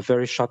in a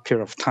very short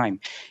period of time.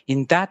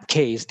 In that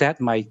case, that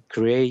might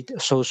create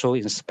social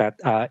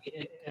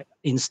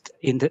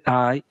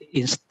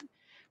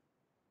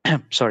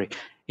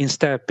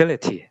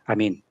instability.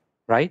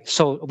 Right?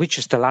 So, which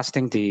is the last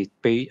thing the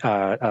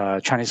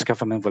Chinese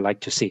government would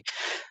like to see.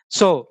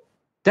 So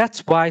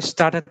that's why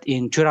started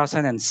in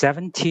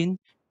 2017,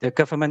 the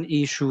government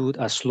issued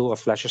a slew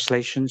of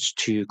legislations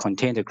to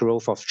contain the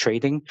growth of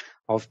trading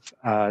of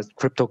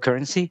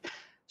cryptocurrency.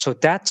 So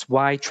that's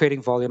why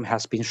trading volume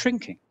has been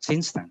shrinking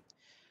since then.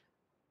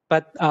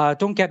 But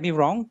don't get me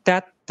wrong,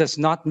 that does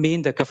not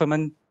mean the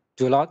government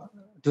do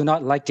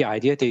not like the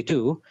idea. They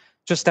do.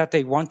 just that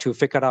they want to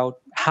figure out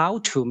how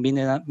to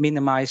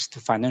minimize the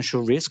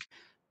financial risk,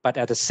 but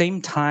at the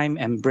same time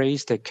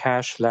embrace the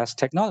cashless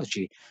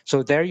technology.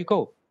 So there you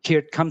go.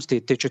 Here comes the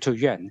digital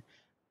yuan.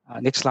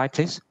 Next slide,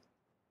 please.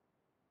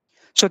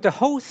 So the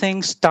whole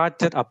thing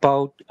started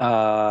about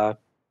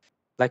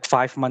like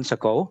 5 months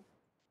ago.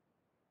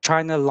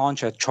 China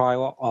launched a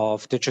trial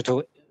of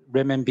digital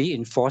renminbi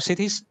in 4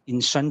 cities, in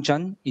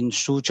Shenzhen, in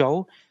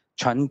Suzhou,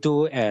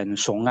 Chengdu, and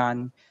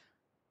Song'an.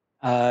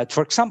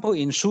 For example,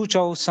 in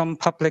Suzhou, some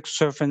public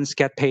servants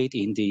get paid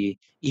in the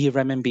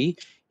e-renminbi.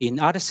 In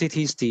other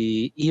cities,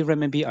 the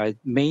e-renminbi are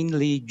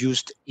mainly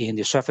used in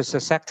the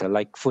services sector,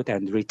 like food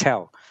and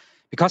retail,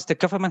 because the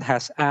government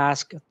has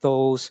asked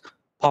those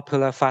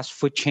popular fast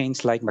food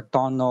chains like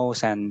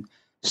McDonald's and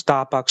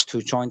Starbucks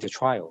to join the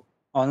trial.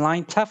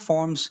 Online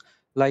platforms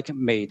like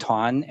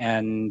Meituan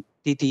and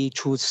Didi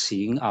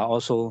Chuxing are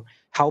also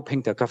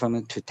helping the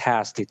government to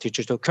test the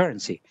digital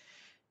currency.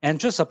 And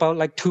just about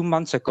like 2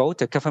 months ago,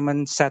 the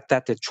government said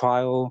that the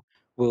trial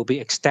will be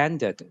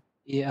extended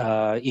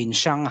in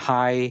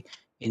Shanghai,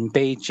 in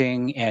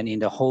Beijing, and in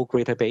the whole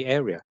Greater Bay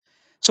Area.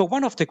 So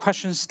one of the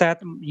questions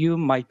that you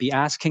might be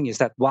asking is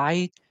that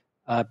why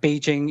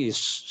Beijing is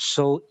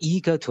so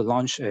eager to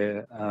launch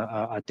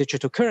a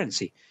digital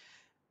currency?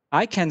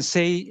 I can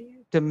say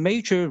the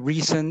major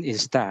reason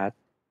is that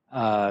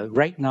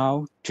right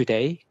now,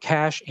 today,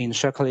 cash in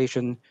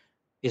circulation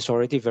is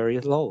already very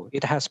low.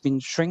 It has been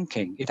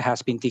shrinking. It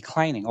has been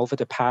declining over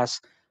the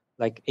past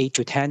like 8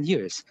 to 10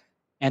 years.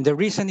 And the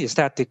reason is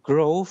that the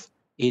growth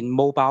in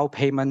mobile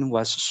payment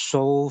was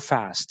so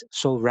fast,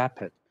 so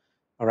rapid.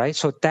 All right.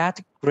 So that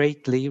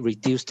greatly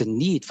reduced the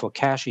need for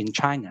cash in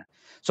China.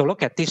 So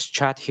look at this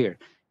chart here.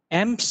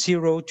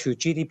 M0 to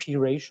GDP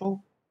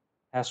ratio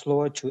has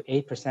lowered to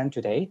 8%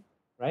 today,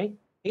 right?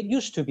 It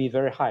used to be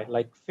very high,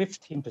 like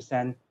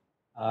 15%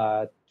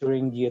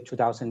 during year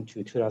 2000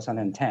 to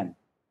 2010.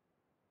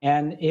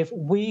 And if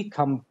we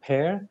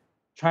compare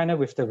China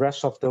with the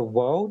rest of the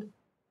world,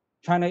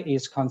 China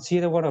is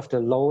considered one of the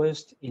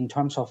lowest in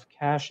terms of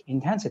cash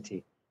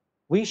intensity.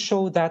 We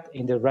show that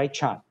in the right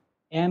chart,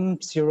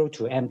 M0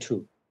 to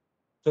M2.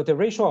 So the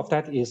ratio of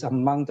that is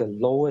among the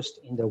lowest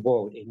in the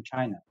world in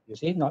China. You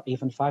see, not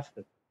even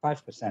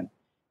 5%.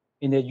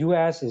 In the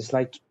US, it's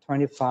like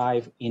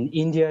 25. In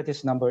India,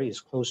 this number is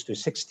close to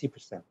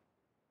 60%. All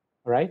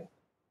right.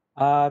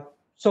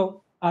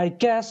 So I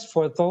guess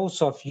for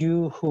those of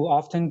you who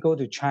often go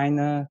to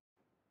China,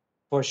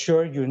 for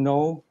sure you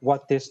know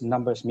what these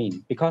numbers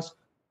mean, because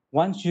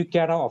once you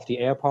get out of the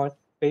airport,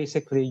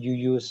 basically you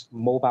use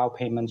mobile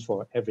payments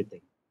for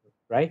everything,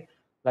 right?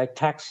 Like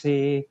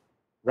taxi,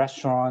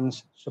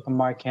 restaurants,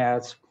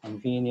 supermarkets,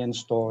 convenience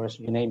stores,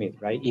 you name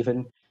it, right?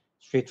 Even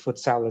street food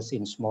sellers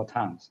in small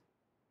towns,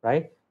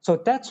 right? So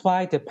that's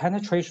why the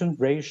penetration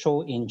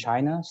ratio in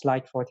China,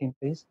 slide 14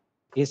 please,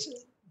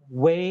 is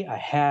way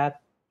ahead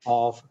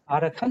of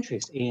other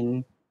countries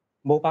in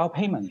mobile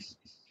payments,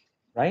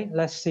 right?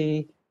 Let's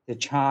see the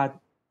chart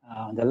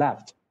on the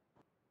left.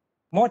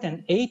 More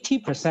than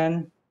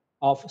 80%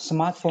 of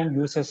smartphone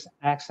users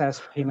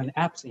access payment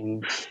apps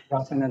in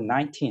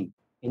 2019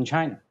 in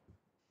China.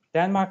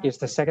 Denmark is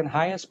the second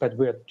highest, but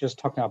we're just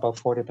talking about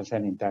 40%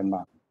 in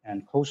Denmark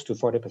and close to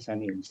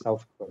 40% in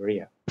South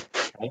Korea,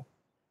 right?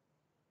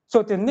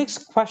 So the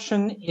next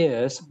question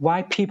is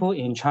why people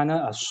in China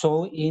are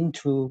so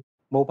into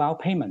mobile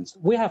payments.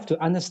 We have to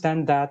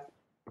understand that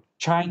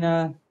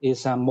China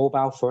is a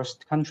mobile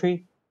first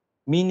country,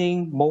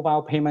 meaning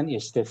mobile payment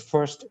is the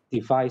first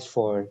device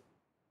for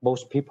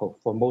most people,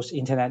 for most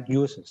internet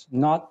users,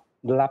 not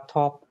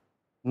laptop,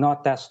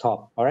 not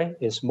desktop, all right?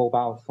 It's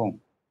mobile phone.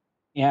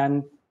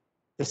 And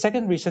the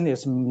second reason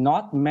is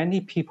not many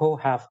people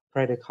have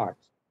credit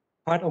cards.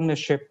 Card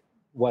ownership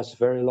was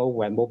very low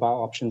when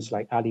mobile options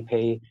like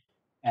Alipay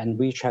and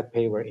WeChat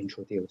Pay were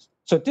introduced.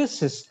 So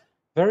this is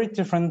very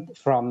different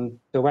from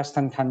the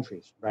Western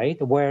countries,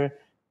 right? Where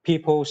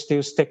people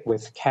still stick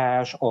with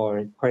cash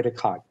or credit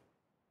card.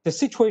 The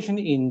situation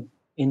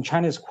in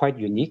China is quite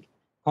unique.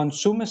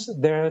 Consumers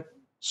there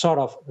sort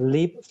of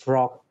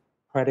leapfrog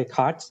credit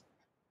cards,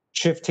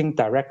 shifting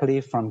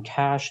directly from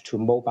cash to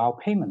mobile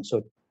payment.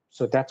 So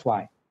that's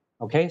why.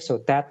 Okay, so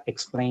that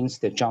explains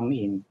the jump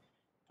in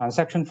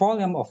transaction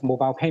volume of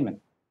mobile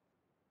payment.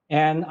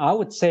 And I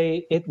would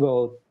say it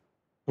will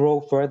grow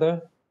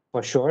further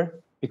for sure,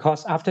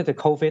 because after the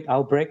COVID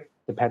outbreak,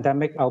 the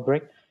pandemic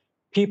outbreak,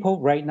 people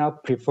right now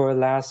prefer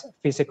less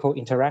physical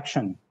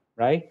interaction,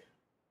 right?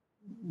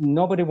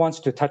 Nobody wants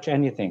to touch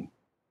anything,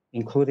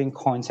 including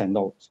coins and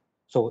notes.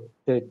 So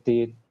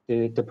the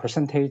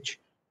percentage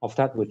of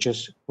that would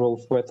just grow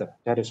further,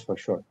 that is for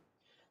sure.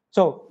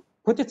 So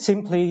put it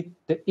simply,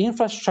 the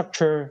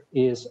infrastructure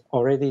is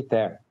already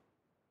there,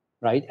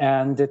 right?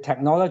 And the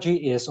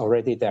technology is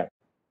already there.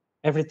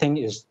 Everything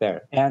is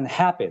there, and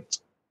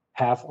habits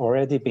have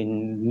already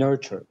been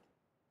nurtured.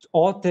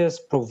 All this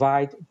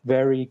provide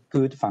very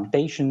good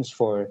foundations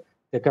for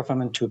the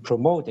government to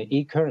promote the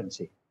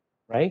e-currency,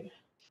 right?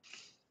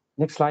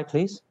 Next slide,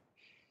 please.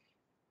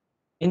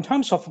 In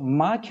terms of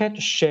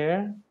market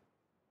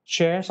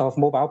shares of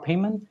mobile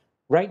payment,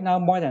 Right now,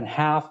 more than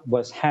half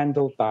was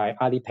handled by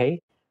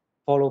Alipay,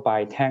 followed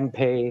by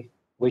TangPay,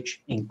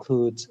 which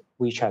includes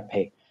WeChat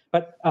Pay.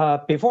 But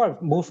before I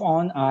move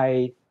on,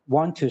 I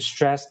want to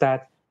stress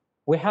that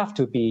we have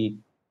to be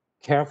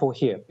careful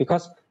here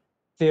because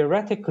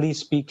theoretically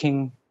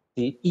speaking,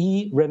 the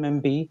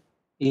e-renminbi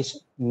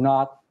is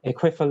not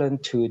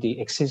equivalent to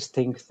the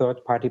existing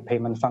third-party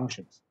payment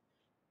functions.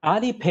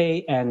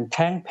 Alipay and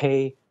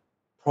TangPay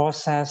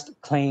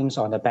processed claims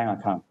on the bank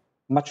account,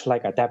 much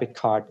like a debit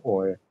card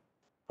or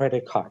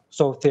credit card.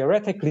 So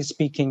theoretically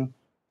speaking,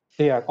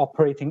 they are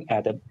operating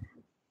at an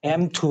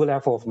M2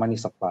 level of money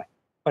supply.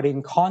 But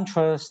in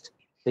contrast,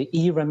 the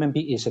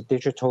e-renminbi is a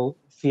digital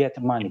fiat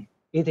money.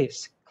 It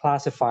is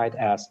classified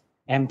as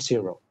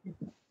M0.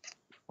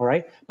 All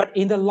right. But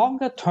in the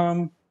longer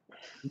term,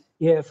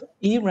 if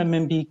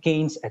e-renminbi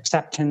gains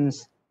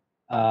acceptance,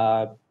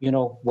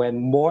 when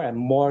more and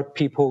more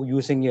people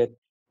using it,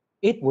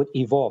 it would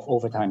evolve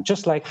over time,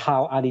 just like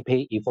how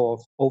Alipay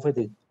evolved over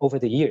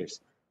the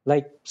years.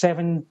 Like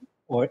 7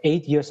 or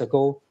 8 years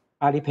ago,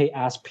 Alipay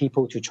asked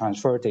people to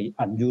transfer the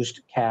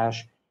unused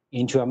cash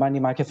into a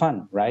money market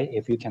fund, right?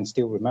 If you can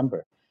still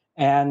remember.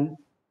 And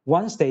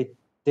once they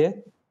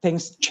did,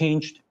 things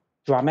changed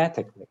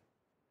dramatically.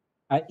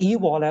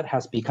 E-wallet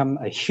has become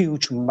a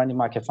huge money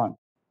market fund,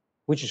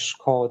 which is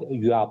called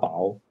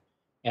Yuabao.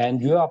 And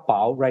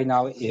Yuabao right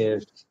now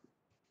is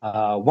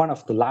one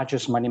of the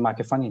largest money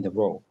market fund in the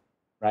world,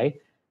 right?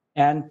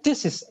 And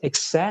this is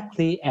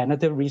exactly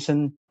another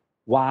reason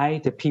why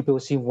the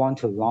PBOC want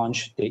to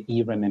launch the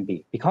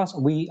e-renminbi, because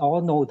we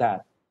all know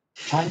that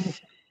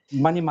Chinese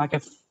money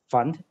market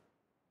fund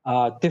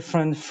are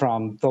different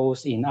from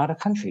those in other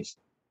countries.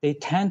 They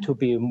tend to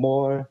be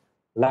more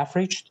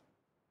leveraged.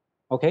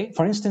 Okay,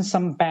 for instance,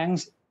 some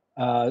banks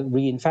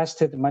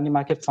reinvested money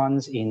market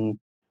funds in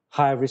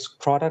high risk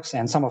products,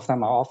 and some of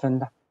them are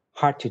often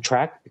hard to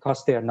track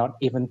because they are not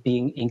even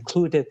being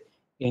included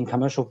in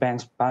commercial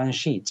banks' balance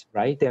sheets,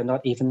 right? They are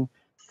not even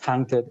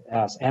counted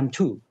as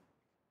M2.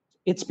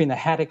 It's been a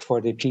headache for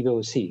the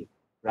PBOC,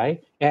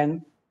 right?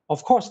 And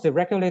of course, the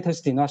regulators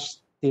did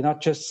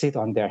not just sit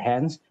on their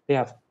hands. They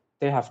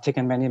have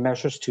taken many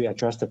measures to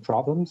address the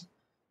problems.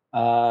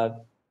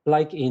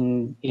 Like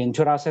in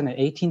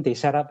 2018, they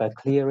set up a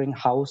clearing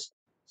house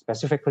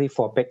specifically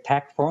for big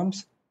tech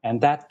firms,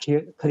 and that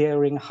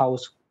clearing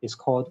house is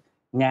called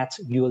Net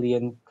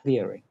Yulian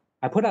Clearing.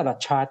 I put out a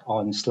chart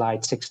on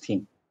slide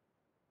 16.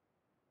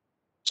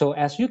 So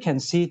as you can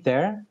see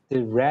there,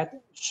 the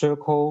red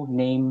circle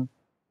named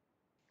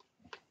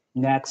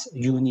Net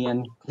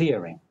Union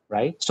Clearing,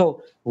 right?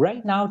 So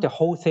right now, the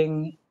whole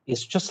thing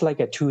is just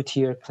like a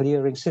two-tier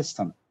clearing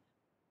system.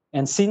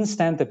 And since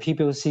then, the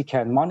PBOC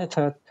can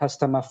monitor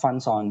customer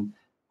funds on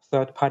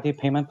third-party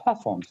payment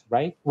platforms,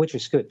 right? Which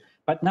is good.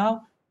 But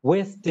now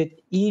with the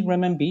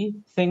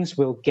e-renminbi, things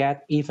will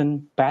get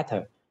even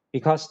better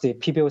because the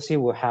PBOC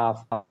will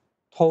have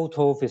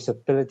total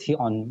visibility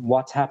on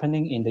what's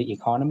happening in the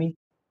economy,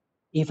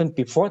 even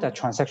before the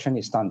transaction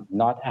is done,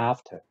 not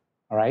after,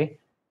 all right?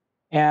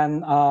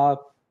 And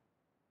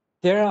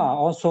there are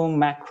also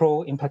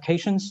macro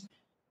implications,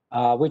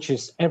 which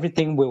is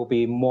everything will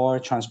be more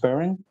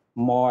transparent,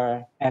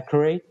 more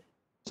accurate,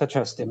 such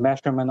as the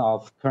measurement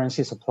of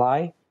currency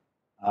supply,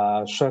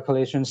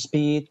 circulation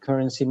speed,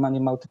 currency money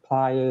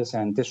multipliers,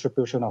 and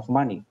distribution of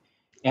money.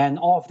 And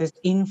all of this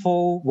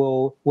info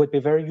would be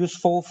very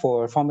useful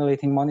for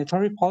formulating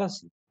monetary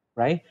policy,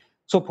 right?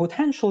 So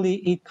potentially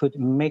it could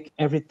make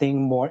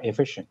everything more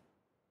efficient.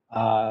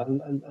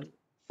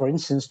 For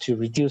instance, to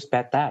reduce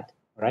bad debt,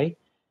 right?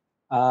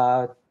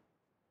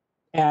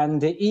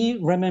 And the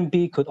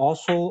e-renminbi could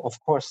also,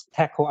 of course,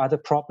 tackle other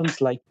problems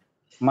like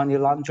money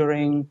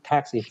laundering,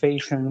 tax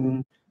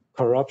evasion,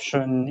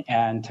 corruption,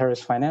 and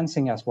terrorist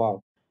financing as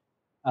well.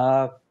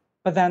 But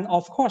then,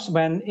 of course,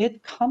 when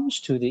it comes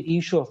to the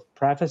issue of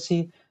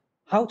privacy,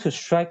 how to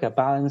strike a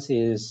balance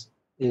is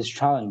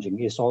challenging,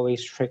 is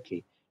always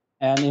tricky.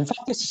 And in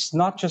fact, this is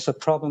not just a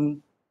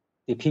problem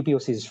the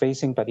PBOC is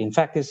facing, but in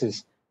fact, this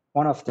is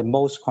one of the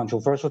most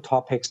controversial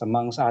topics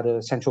amongst other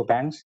central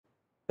banks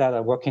that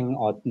are working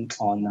on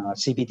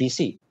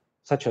CBDC,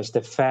 such as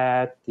the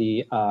Fed,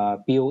 the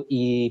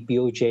BOE,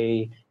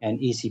 BOJ, and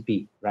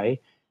ECB, right?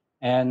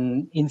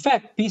 And in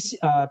fact,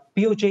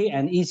 BOJ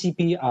and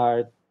ECB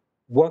are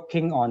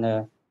working on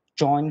a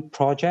joint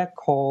project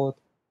called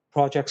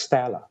Project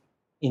Stella,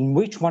 in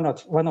which one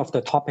of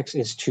the topics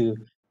is to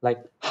like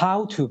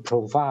how to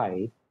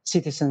provide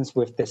citizens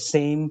with the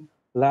same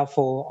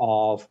level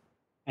of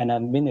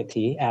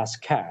anonymity as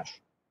cash,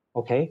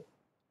 okay?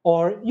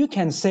 Or you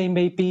can say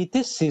maybe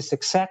this is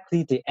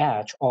exactly the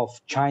edge of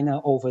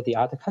China over the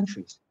other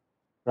countries,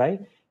 right?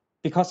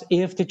 Because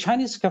if the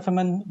Chinese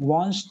government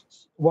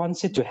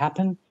wants it to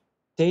happen,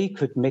 they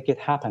could make it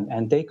happen,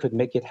 and they could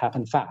make it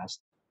happen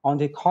fast. On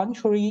the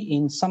contrary,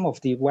 in some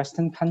of the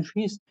Western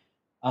countries,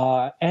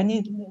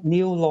 any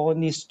new law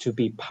needs to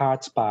be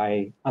passed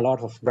by a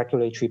lot of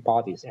regulatory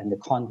bodies and the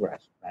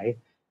Congress, right?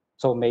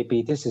 So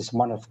maybe this is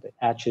one of the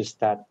edges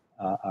that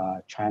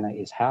China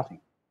is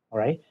having, all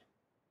right?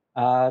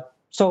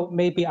 So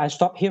maybe I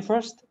stop here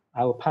first.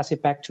 I will pass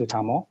it back to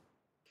Tamo.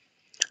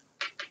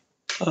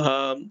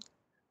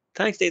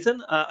 Thanks,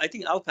 Nathan. I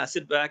think I'll pass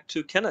it back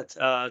to Kenneth.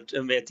 I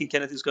think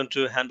Kenneth is going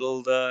to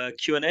handle the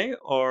Q&A,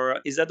 or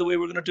is that the way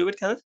we're going to do it,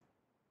 Kenneth?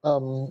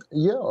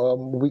 Yeah,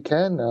 we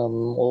can.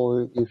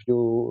 Or if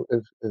you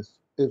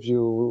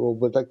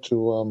would like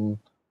to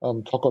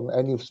talk on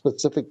any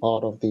specific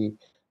part of the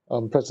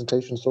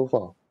presentation so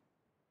far.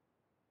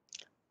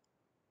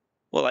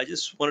 Well, I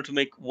just wanted to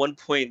make one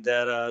point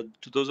that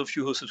to those of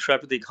you who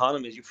subscribe to The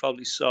Economist, you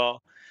probably saw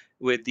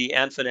with the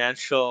Ant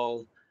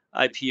Financial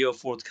IPO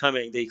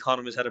forthcoming, The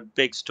Economist had a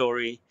big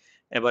story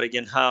about,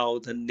 again, how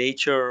the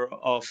nature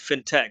of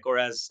fintech, or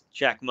as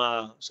Jack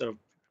Ma sort of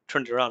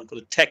turned it around,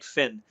 called it tech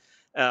fin,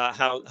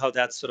 how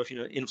that's sort of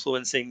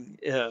influencing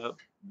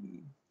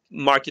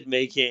market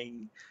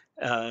making,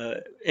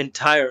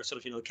 entire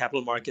sort of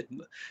capital market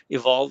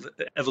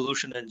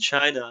evolution in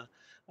China,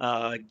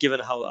 given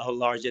how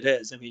large it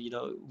is. I mean,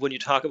 when you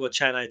talk about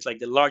China, it's like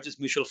the largest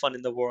mutual fund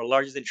in the world,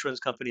 largest insurance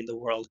company in the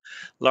world,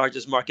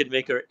 largest market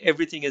maker.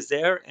 Everything is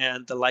there,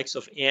 and the likes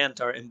of Ant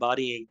are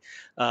embodying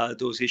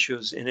those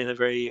issues in a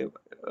very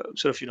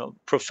sort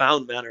of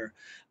profound manner.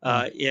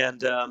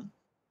 And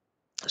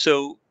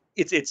so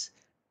it's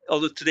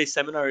although today's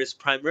seminar is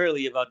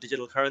primarily about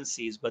digital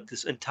currencies, but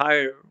this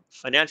entire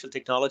financial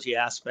technology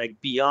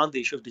aspect beyond the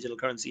issue of digital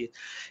currency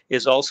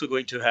is also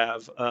going to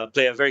have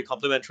play a very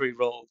complementary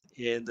role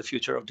in the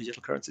future of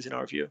digital currencies, in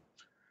our view.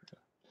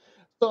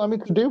 So, I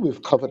mean, today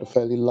we've covered a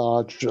fairly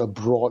large,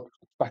 broad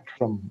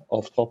spectrum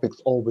of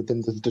topics, all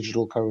within this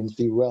digital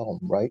currency realm,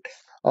 right?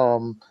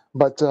 And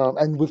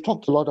we've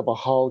talked a lot about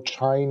how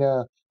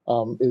China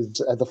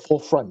is at the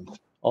forefront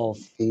of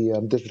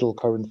the digital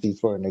currencies,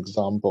 for an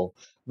example.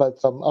 But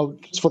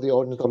just for the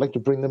audience, I'd like to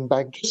bring them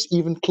back just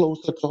even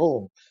closer to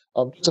home.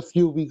 Just a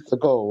few weeks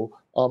ago,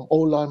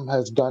 Olam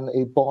has done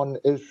a bond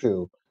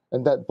issue,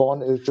 and that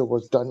bond issue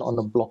was done on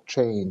a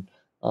blockchain,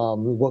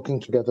 working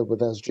together with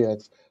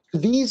SGX.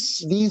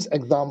 These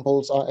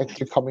examples are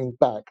actually coming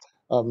back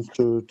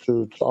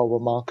to our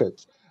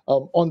markets.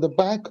 On the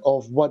back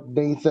of what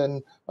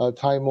Nathan,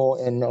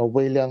 Taimo, and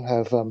Wei Liang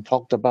have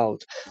talked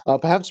about,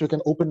 perhaps we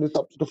can open this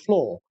up to the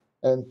floor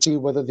and see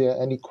whether there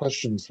are any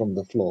questions from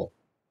the floor.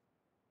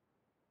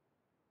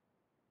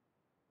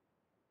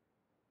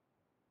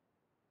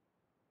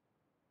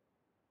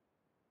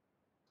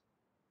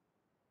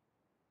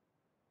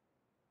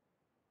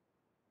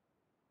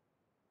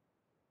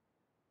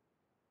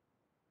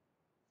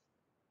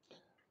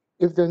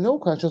 If there are no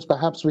questions,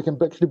 perhaps we can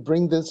actually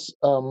bring this.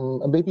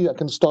 Maybe I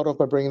can start off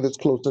by bringing this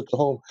closer to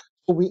home.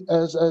 So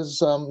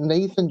as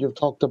Nathan, you've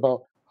talked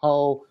about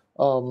how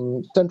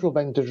central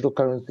bank digital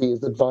currency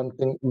is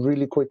advancing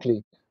really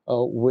quickly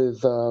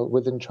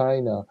within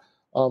China.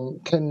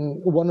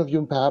 Can one of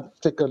you perhaps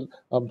talk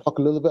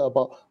a little bit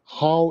about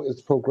how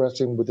it's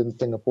progressing within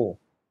Singapore?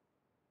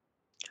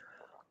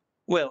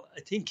 Well,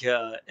 I think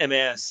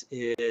MS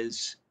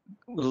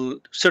will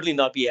certainly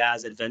not be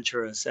as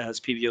adventurous as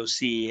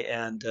PBOC,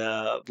 and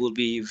will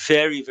be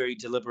very, very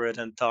deliberate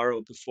and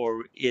thorough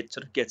before it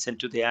sort of gets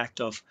into the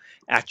act of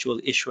actual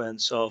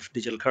issuance of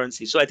digital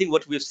currency. So I think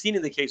what we've seen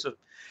in the case of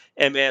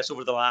MS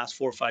over the last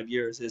 4 or 5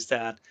 years is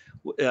that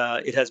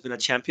it has been a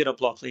champion of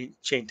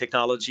blockchain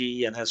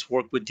technology and has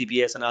worked with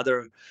DBS and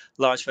other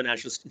large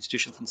financial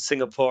institutions in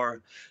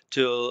Singapore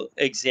to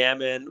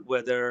examine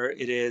whether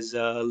it is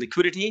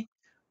liquidity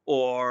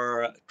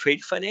or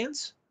trade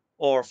finance,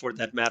 or for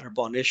that matter,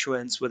 bond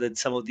issuance, whether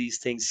some of these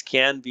things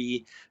can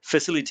be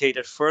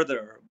facilitated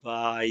further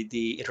by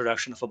the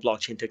introduction of a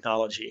blockchain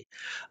technology.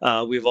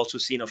 We've also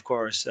seen, of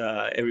course,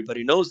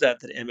 everybody knows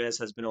that MS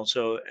has been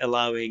also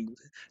allowing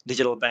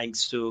digital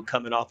banks to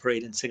come and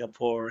operate in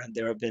Singapore, and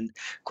there have been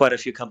quite a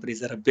few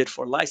companies that have bid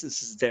for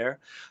licenses there.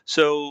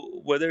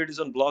 So whether it is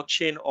on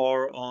blockchain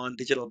or on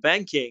digital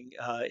banking,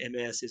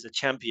 MS is a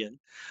champion.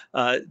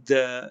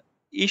 The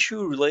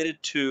issue related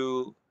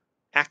to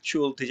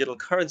actual digital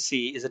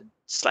currency is a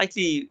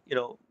slightly,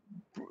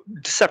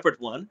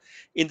 separate one.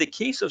 In the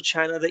case of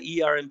China, the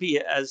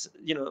ERMB, as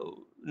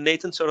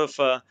Nathan sort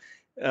of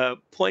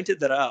pointed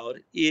that out,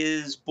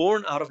 is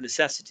born out of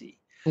necessity.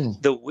 Mm,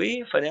 The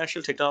way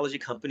financial technology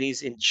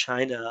companies in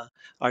China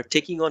are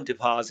taking on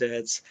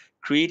deposits,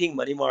 creating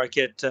money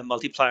market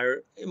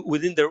multiplier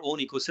within their own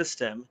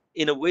ecosystem,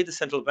 in a way, the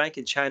central bank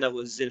in China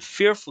was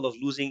fearful of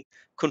losing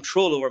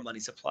control over money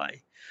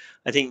supply.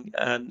 I think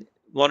an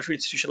monetary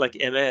institution like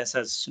MS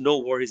has no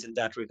worries in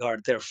that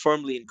regard. They're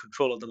firmly in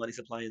control of the money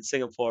supply in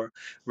Singapore,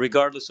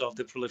 regardless of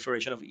the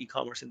proliferation of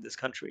e-commerce in this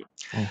country.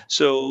 mm,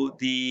 So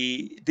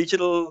the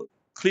digital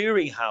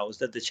clearinghouse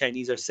that the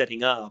Chinese are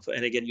setting up,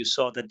 and again, you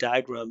saw the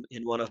diagram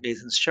in one of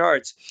Nathan's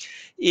charts,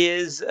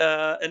 is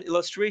an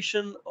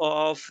illustration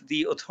of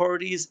the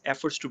authorities'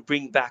 efforts to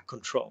bring back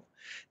control.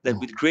 that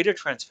with greater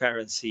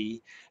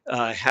transparency,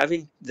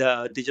 having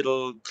the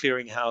digital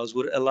clearinghouse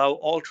would allow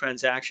all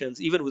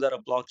transactions, even without a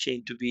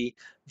blockchain, to be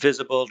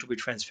visible, to be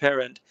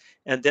transparent.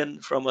 And then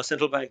from a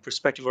central bank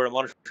perspective or a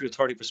monetary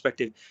authority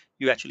perspective,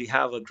 you actually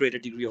have a greater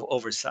degree of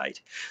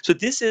oversight. So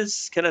this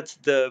is kind of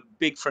the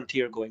big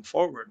frontier going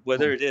forward,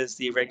 whether it is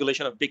the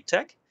regulation of big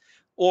tech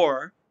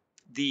or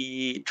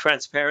the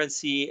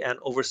transparency and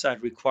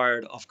oversight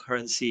required of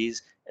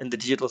currencies in the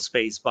digital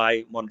space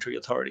by monetary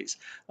authorities.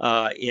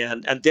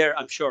 And there,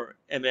 I'm sure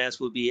MAS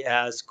will be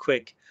as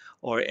quick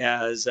or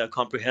as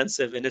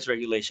comprehensive in its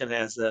regulation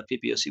as the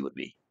PPOC would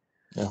be.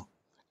 Yeah.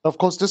 Of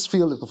course, this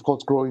field is, of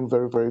course, growing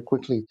very, very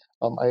quickly.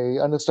 I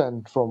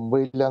understand from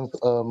Wei Liang's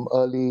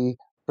early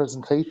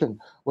presentation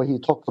where he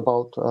talked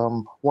about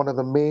one of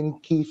the main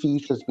key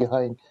features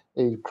behind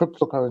a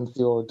cryptocurrency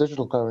or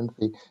digital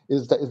currency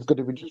is that it's going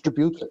to be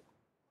distributed.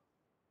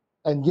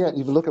 And yet,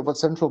 if you look at what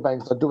central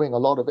banks are doing, a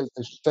lot of it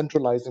is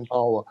centralizing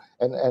power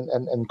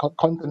and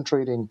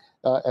concentrating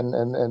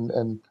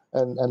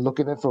and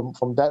looking at it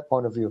from that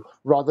point of view,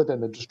 rather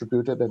than a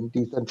distributed and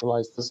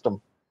decentralized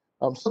system.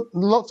 So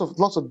lots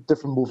of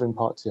different moving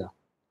parts here.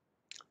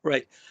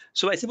 Right.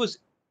 So I suppose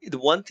the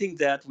one thing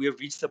that we have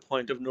reached the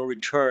point of no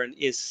return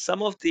is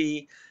some of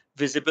the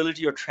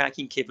visibility or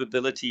tracking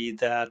capability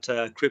that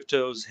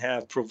cryptos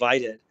have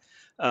provided.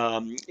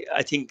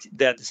 I think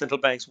that the central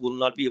banks will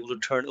not be able to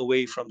turn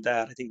away from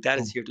that. I think that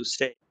is here to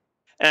stay.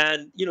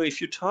 And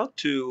if you talk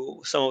to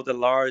some of the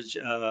large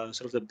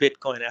sort of the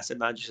Bitcoin asset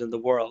managers in the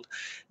world,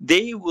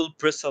 they will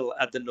bristle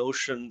at the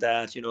notion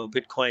that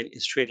Bitcoin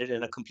is traded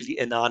in a completely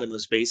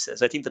anonymous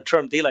basis. I think the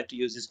term they like to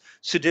use is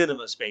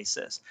pseudonymous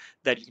basis,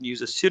 that you can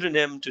use a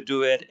pseudonym to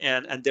do it,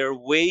 and there are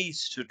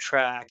ways to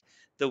track,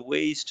 the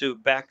ways to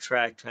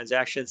backtrack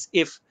transactions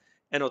if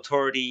an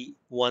authority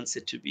wants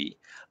it to be.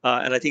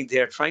 And I think they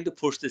are trying to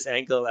push this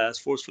angle as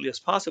forcefully as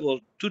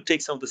possible to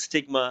take some of the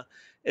stigma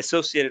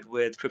associated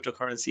with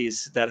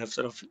cryptocurrencies that have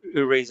sort of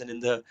arisen in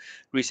the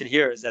recent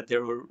years, that they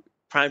were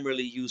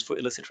primarily used for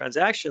illicit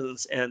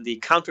transactions. And the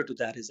counter to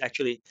that is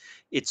actually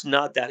it's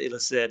not that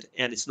illicit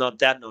and it's not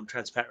that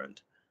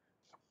non-transparent.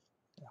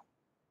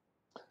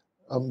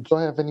 Do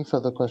I have any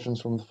further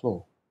questions from the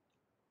floor?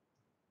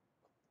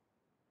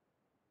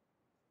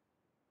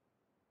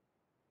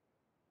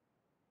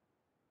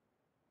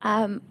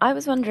 I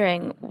was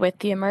wondering, with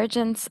the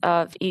emergence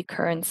of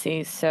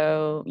e-currencies,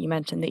 so you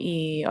mentioned the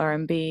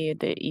e-RMB,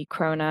 the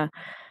e-krona,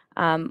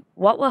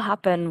 what will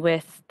happen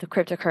with the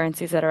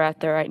cryptocurrencies that are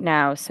out there right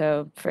now?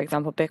 So, for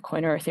example,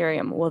 Bitcoin or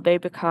Ethereum, will they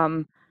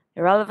become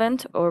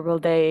irrelevant or will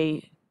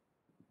they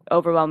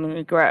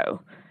overwhelmingly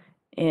grow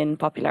in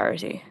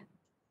popularity?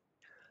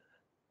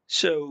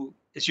 So,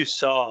 as you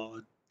saw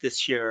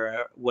this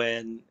year,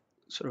 when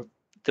sort of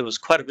there was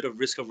quite a bit of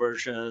risk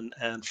aversion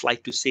and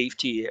flight to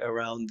safety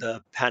around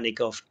the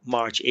panic of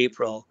March,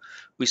 April,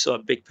 we saw a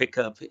big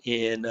pickup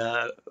in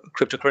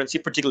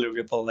cryptocurrency, particularly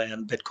Ripple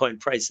and Bitcoin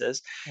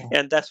prices.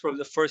 And that's probably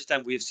the first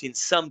time we've seen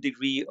some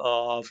degree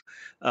of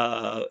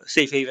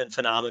safe haven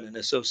phenomenon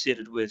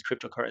associated with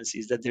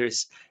cryptocurrencies, that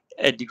there's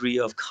a degree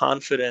of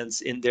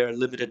confidence in their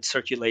limited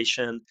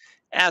circulation,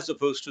 as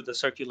opposed to the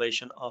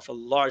circulation of a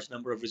large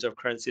number of reserve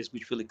currencies,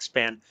 which will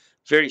expand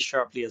very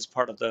sharply as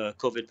part of the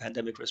COVID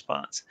pandemic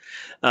response.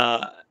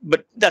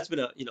 But that's been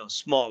a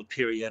small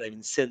period. I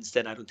mean, since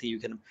then, I don't think you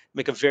can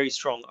make a very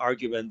strong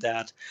argument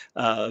that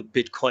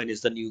Bitcoin is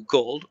the new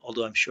gold,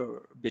 although I'm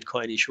sure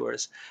Bitcoin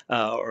issuers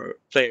or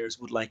players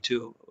would like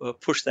to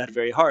push that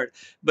very hard.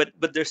 But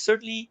there's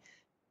certainly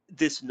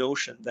this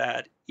notion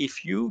that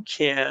if you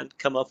can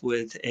come up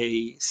with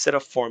a set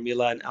of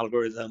formula and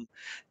algorithm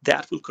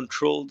that will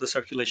control the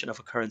circulation of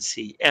a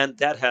currency, and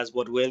that has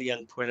what Wei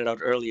Liang pointed out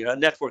earlier, a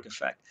network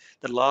effect,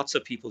 that lots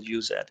of people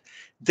use it,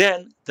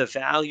 then the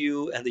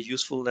value and the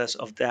usefulness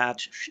of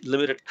that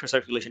limited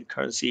circulation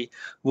currency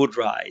would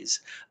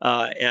rise,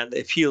 and the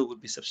appeal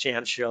would be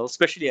substantial,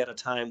 especially at a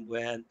time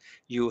when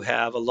you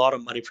have a lot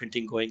of money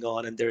printing going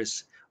on and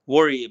there's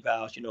worry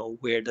about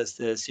where does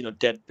this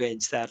debt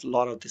bench that a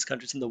lot of these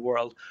countries in the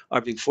world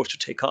are being forced to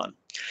take on.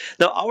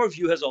 Now our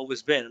view has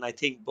always been, and I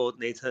think both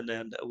Nathan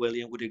and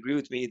William would agree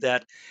with me,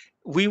 that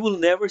we will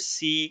never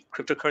see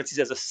cryptocurrencies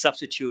as a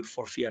substitute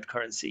for fiat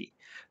currency.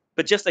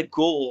 But just like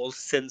gold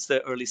since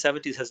the early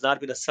 70s has not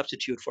been a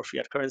substitute for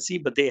fiat currency,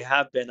 but they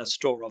have been a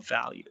store of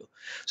value.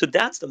 So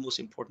that's the most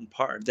important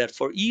part, that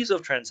for ease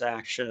of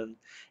transaction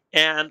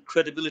and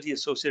credibility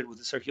associated with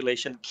the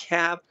circulation,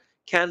 can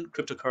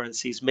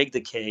cryptocurrencies make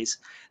the case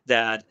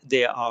that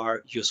they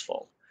are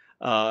useful?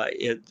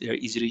 They're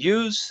easy to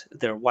use,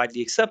 they're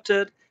widely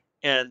accepted,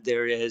 and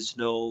there is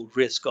no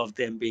risk of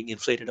them being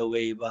inflated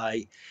away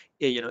by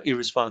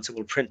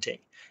irresponsible printing.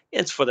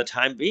 And for the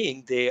time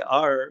being, they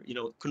are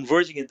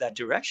converging in that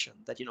direction.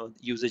 That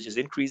usage is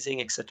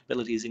increasing,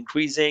 acceptability is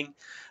increasing.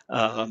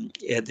 And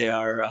there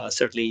are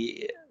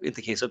certainly, in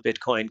the case of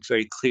Bitcoin,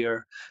 very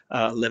clear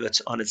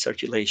limits on its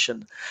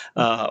circulation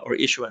or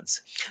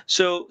issuance.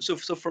 So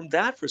from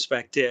that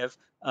perspective,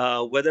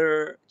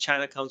 whether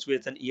China comes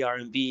with an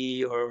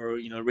ERMB or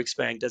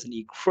Riksbank does an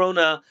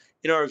e-krona,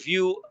 in our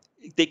view,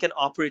 they can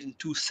operate in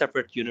two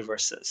separate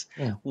universes.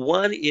 Mm.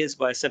 One is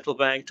by a central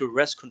bank to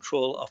wrest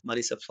control of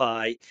money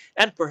supply,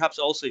 and perhaps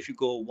also, if you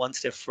go one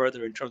step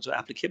further in terms of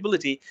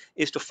applicability,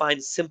 is to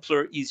find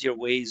simpler, easier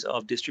ways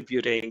of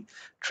distributing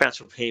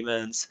transfer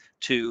payments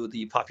to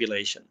the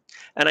population.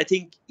 And I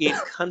think in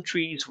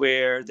countries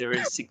where there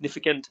is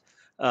significant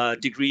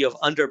degree of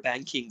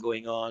underbanking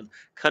going on,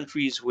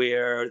 countries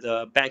where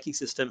the banking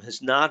system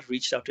has not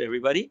reached out to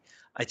everybody,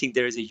 I think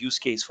there is a use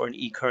case for an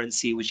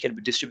e-currency which can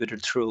be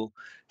distributed through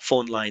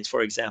phone lines,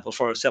 for example,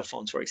 for cell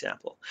phones, for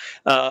example.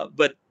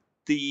 But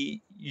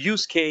the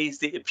use case,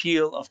 the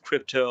appeal of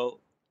crypto,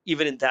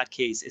 even in that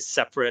case, is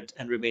separate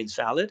and remains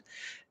valid.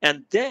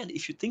 And then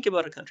if you think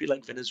about a country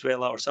like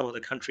Venezuela or some other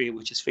country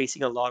which is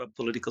facing a lot of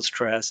political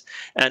stress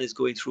and is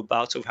going through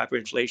bouts of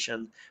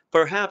hyperinflation,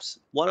 perhaps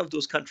one of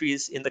those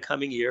countries in the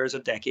coming years or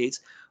decades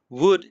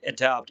would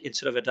adopt,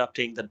 instead of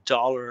adopting the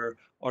dollar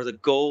or the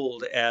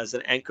gold as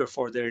an anchor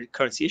for their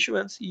currency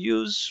issuance,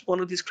 use one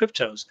of these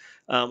cryptos.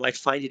 I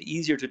find it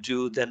easier to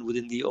do than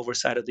within the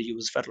oversight of the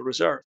U.S. Federal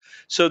Reserve.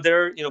 So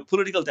there are,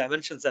 political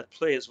dimensions at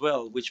play as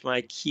well, which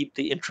might keep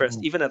the interest,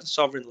 even at the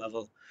sovereign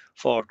level,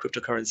 for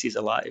cryptocurrencies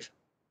alive.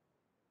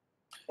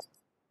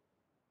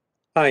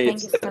 Hi,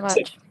 Thank you so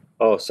much.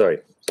 Oh,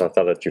 sorry. So I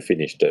thought that you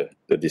finished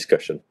the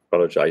discussion.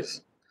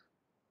 Apologize.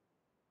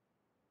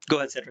 Go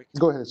ahead, Cedric.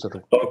 Go ahead,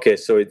 Cedric. Okay,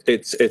 so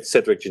it's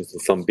Cedric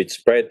Jensen from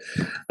BitSpread.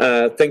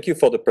 Thank you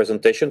for the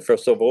presentation.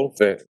 First of all,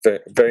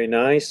 very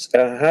nice.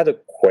 I had a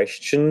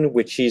question,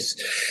 which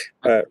is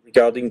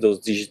regarding those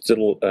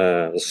digital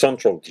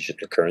central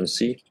digital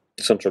currency,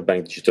 central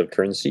bank digital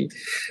currency.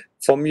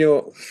 From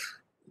your,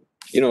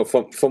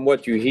 from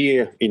what you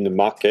hear in the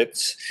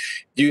markets,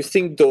 do you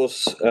think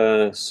those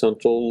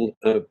central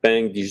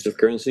bank digital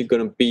currency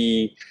going to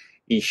be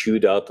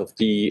issued out of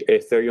the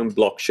Ethereum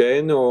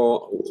blockchain,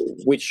 or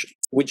which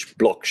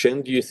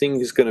blockchain do you think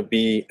is going to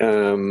be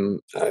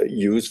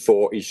used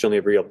for each and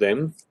every of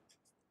them?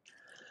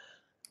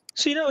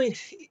 So,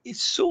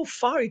 it's so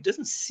far, it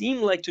doesn't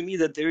seem like to me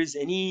that there is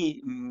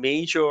any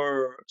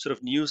major sort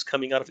of news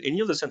coming out of any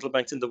of the central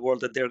banks in the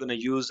world that they're going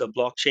to use a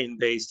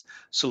blockchain-based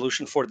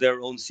solution for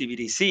their own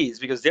CBDCs,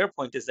 because their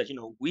point is that,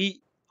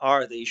 we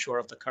are the issuer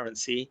of the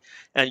currency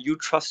and you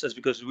trust us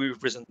because we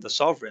represent the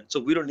sovereign. So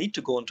we don't need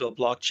to go into a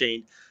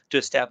blockchain to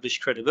establish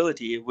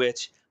credibility,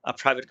 which a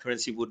private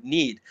currency would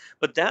need.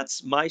 But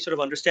that's my sort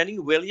of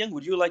understanding. Wei Liang,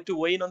 would you like to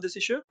weigh in on this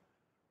issue?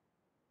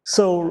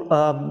 So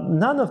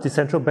none of the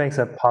central banks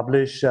have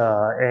published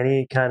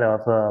any kind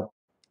of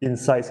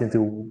insights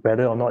into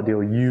whether or not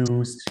they'll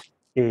use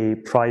a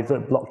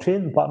private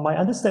blockchain. But my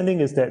understanding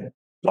is that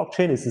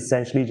blockchain is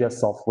essentially just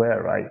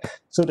software, right?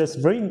 So there's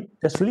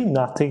really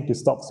nothing to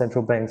stop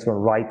central banks from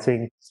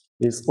writing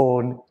its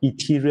own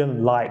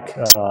Ethereum-like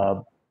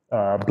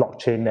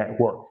blockchain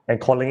network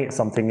and calling it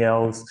something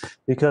else,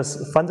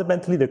 because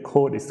fundamentally the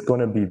code is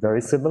going to be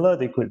very similar.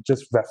 They could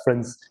just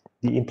reference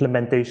the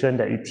implementation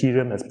that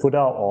Ethereum has put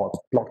out or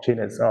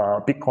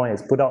Bitcoin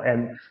has put out,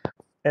 and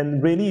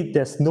really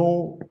there's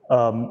no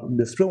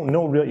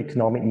real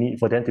economic need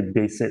for them to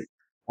base it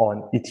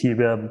on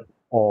Ethereum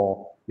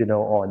or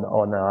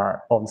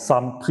on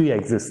some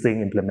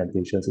pre-existing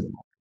implementations in the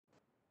market.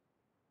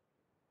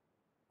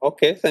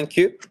 Okay, thank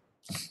you.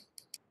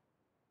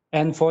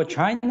 And for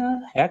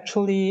China,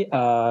 actually,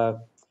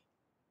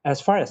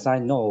 as far as I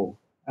know,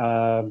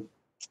 the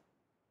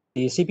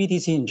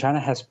CBDC in China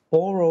has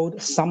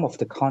borrowed some of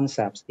the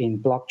concepts in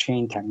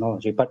blockchain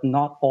technology, but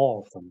not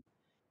all of them,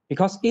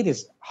 because it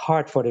is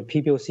hard for the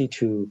PBOC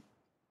to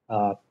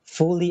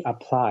fully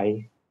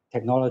apply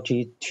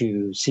technology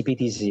to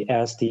CBDC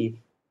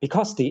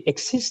because the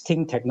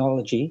existing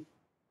technology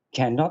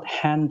cannot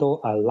handle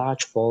a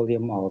large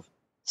volume of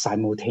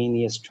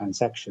simultaneous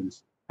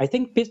transactions. I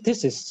think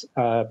this is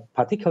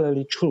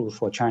particularly true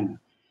for China,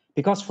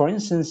 because, for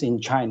instance, in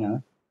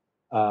China,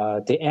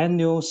 the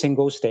annual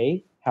Singles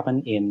Day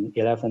happened in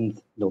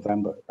 11th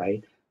November,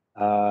 right?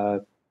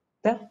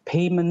 That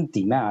payment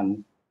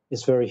demand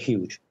is very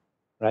huge,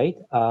 right?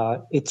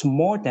 It's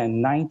more than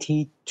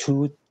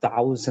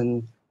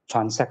 92,000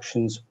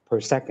 transactions per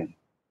second.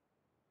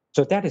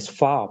 So that is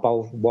far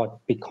above what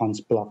Bitcoin's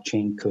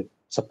blockchain could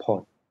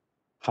support.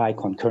 High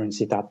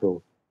concurrency that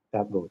will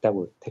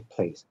take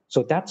place.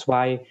 So that's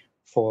why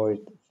for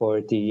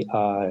the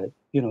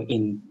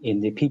in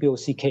the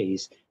PBOC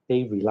case,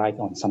 they relied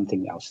on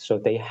something else. So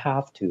they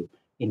have to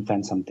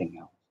invent something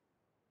else.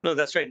 No,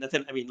 that's right,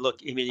 Nathan.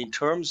 Look, in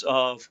terms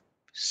of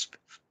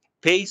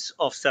pace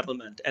of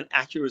settlement and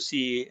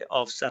accuracy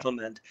of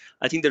settlement,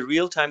 I think the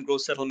real-time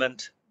gross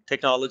settlement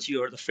technology,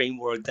 or the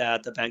framework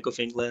that the Bank of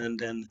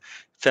England and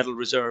Federal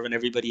Reserve and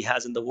everybody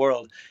has in the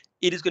world,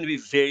 it is going to be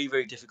very,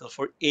 very difficult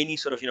for any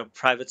sort of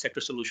private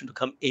sector solution to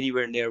come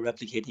anywhere near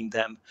replicating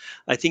them.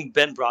 I think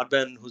Ben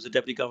Broadbent, who's the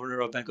deputy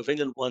governor of Bank of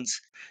England, once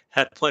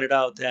had pointed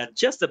out that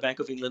just the Bank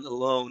of England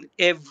alone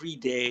every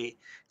day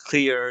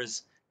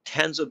clears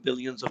tens of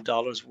billions of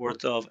dollars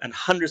worth of and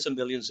hundreds of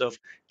millions of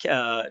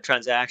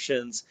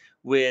transactions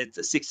with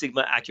Six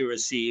Sigma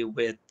accuracy,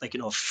 with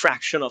a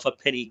fraction of a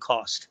penny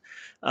cost,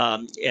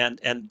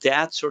 and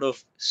that sort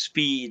of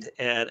speed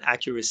and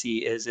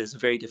accuracy is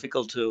very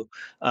difficult to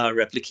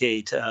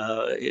replicate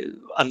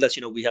unless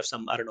we have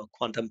some, I don't know,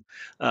 quantum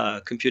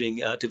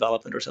computing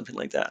development or something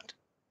like that.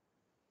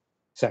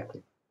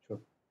 Exactly. Sure.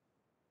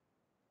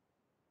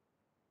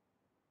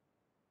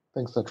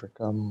 Thanks, Cedric.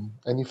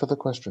 Any further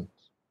questions?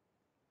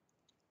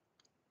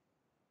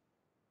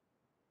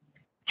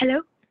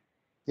 Hello?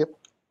 Yep.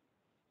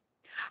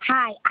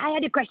 Hi, I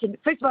had a question.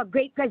 First of all,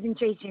 great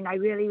presentation. I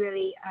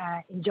really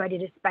enjoyed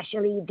it,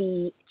 especially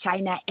the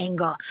China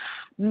angle.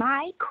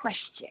 My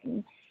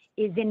question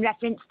is in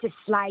reference to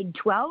slide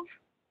 12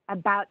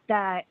 about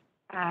the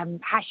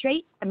hash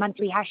rate, the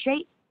monthly hash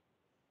rate.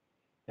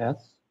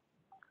 Yes.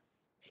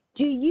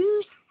 Do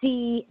you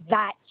see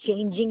that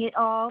changing at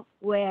all,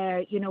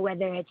 where,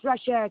 whether it's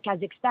Russia or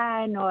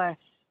Kazakhstan or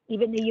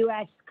even the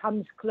US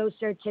comes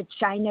closer to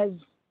China's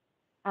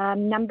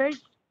numbers?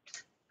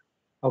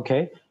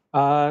 Okay.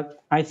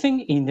 I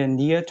think in the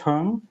near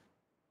term,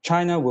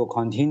 China will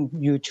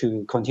continue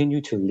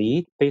to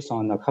lead based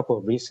on a couple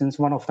of reasons.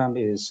 One of them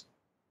is,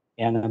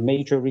 and a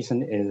major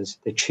reason is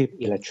the cheap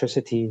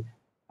electricity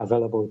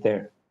available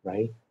there,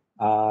 right?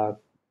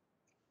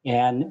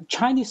 And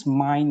Chinese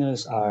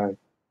miners are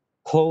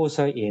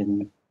closer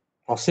in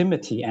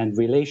proximity and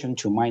relation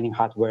to mining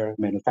hardware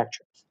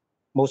manufacturers,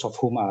 most of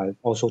whom are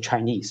also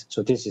Chinese.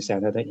 So this is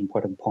another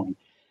important point.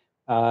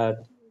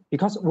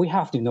 Because we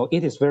have to know,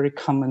 it is very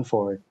common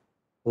for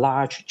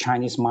large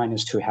Chinese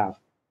miners to have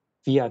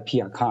VIP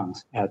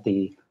accounts at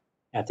the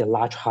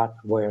large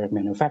hardware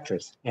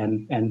manufacturers,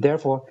 and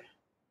therefore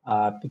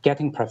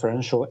getting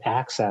preferential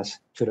access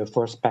to the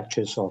first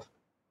batches of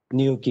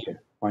new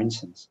gear, for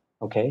instance.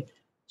 Okay,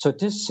 so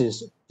this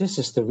is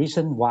the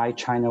reason why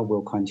China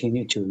will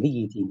continue to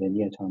lead in the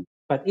near term,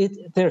 but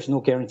there's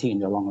no guarantee in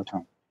the longer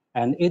term,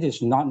 and it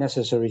is not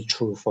necessarily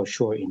true for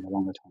sure in the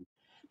longer term,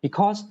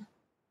 because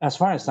as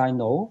far as I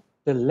know,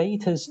 the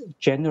latest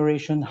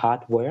generation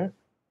hardware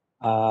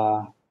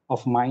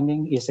of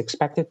mining is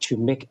expected to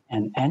make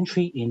an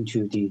entry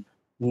into the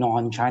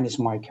non-Chinese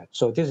market.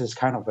 So this is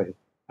kind of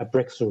a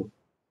breakthrough.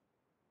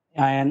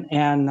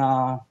 And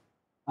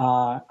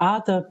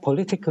other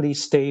politically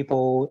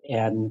stable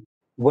and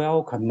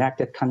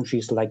well-connected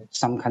countries, like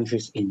some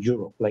countries in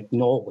Europe, like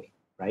Norway,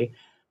 right?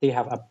 They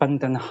have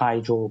abundant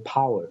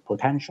hydropower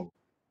potential,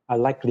 are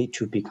likely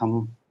to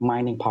become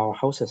mining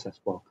powerhouses as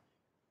well.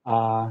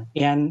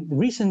 And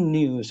recent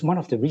news, one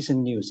of the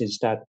recent news is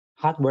that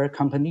hardware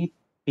company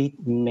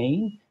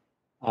Bitmain,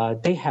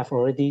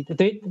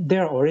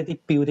 they're already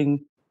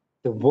building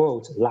the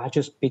world's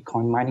largest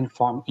Bitcoin mining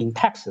farm in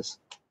Texas,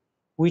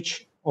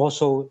 which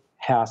also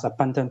has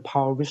abundant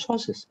power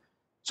resources.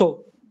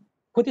 So,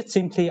 put it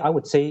simply, I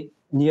would say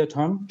near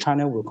term,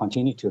 China will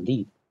continue to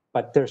lead,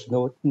 but there's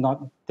no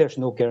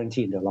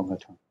guarantee in the longer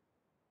term.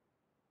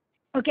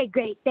 Okay,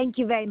 great. Thank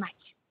you very much.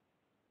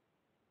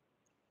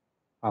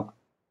 Welcome.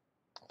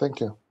 Thank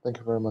you. Thank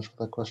you very much for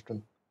that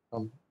question.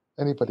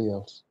 Anybody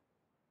else?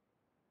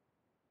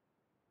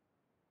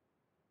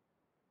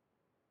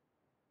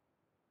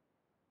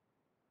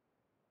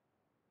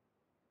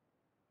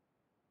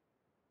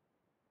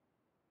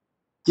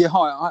 Yeah,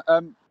 hi.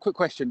 Quick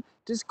question.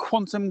 Does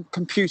quantum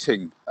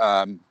computing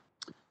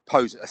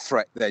pose a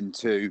threat then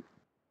to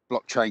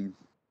blockchain?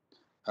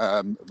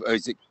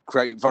 Is it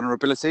create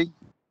vulnerability?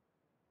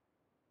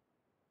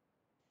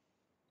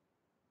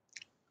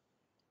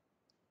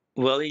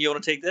 Willie, you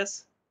want to take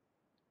this?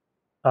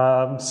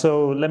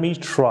 So let me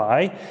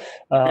try.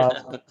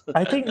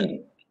 I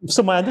think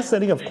so. My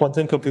understanding of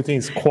quantum computing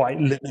is quite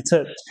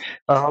limited,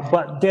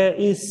 but there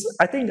is,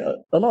 I think,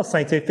 a lot of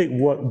scientific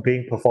work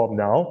being performed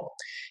now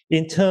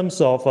in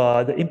terms of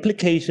the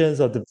implications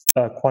of the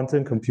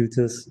quantum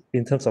computers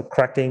in terms of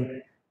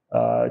cracking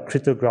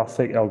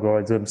cryptographic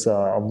algorithms,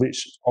 on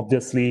which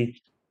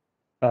obviously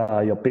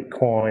your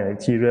Bitcoin and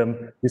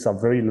Ethereum, these are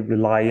very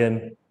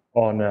reliant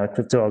on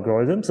crypto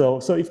algorithms.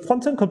 So if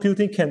quantum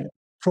computing can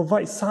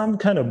provide some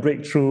kind of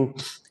breakthrough,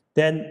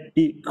 then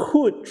it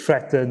could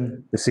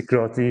threaten the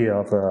security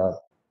of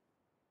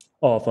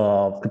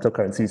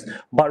cryptocurrencies.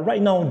 But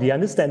right now, the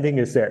understanding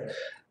is that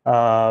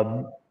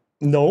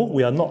no,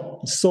 we are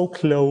not so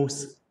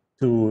close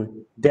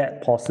to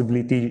that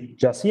possibility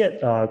just yet.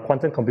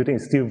 Quantum computing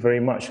is still very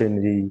much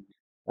in the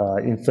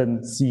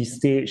infancy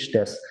stage.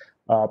 There's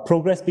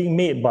progress being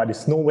made, but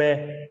it's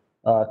nowhere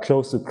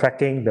close to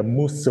cracking the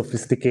most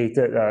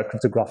sophisticated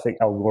cryptographic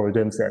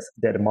algorithms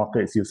that the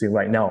market is using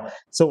right now.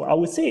 So I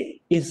would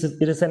say it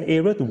is an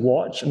area to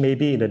watch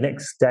maybe in the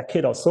next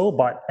decade or so,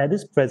 but at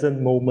this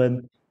present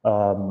moment,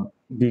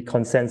 the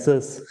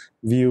consensus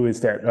view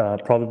is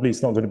that probably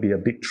it's not going to be a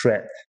big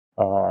threat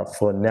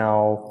for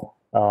now.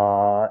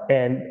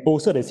 And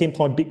also at the same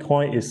time,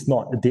 Bitcoin is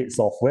not a dead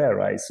software,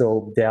 right?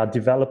 So there are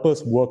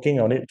developers working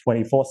on it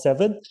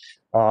 24/7.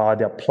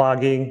 They're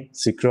plugging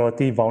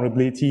security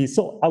vulnerabilities.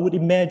 So I would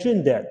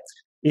imagine that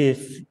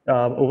if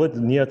over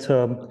the near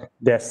term,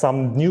 there's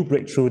some new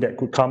breakthrough that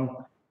could come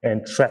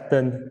and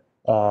threaten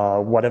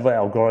whatever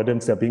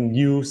algorithms that are being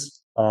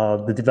used,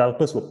 the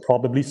developers will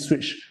probably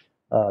switch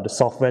the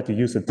software to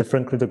use a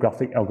different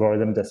cryptographic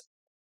algorithm that's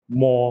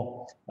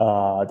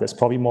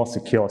probably more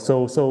secure.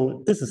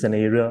 So this is an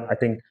area I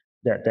think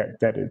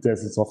that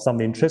is of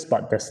some interest,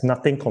 but there's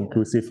nothing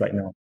conclusive right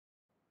now.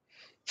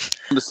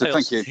 Understood. I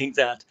Thank also you. think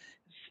that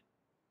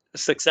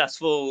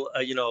successful,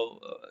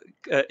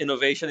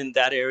 innovation in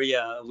that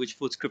area, which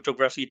puts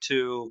cryptography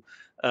to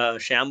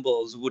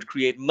shambles, would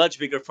create much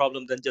bigger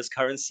problem than just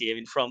currency. I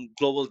mean, from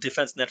global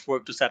defense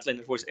network to satellite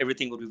networks,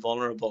 everything would be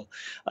vulnerable.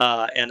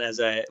 And as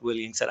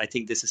William said, I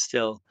think this is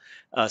still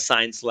a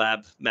science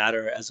lab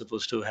matter as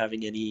opposed to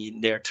having any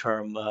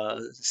near-term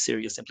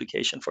serious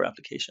implication for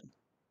application.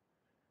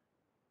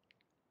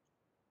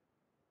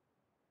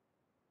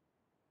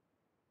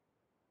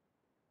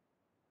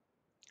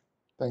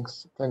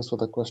 Thanks for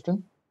the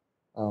question.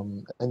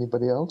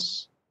 Anybody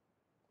else?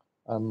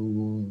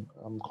 I'm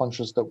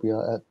conscious that we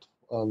are at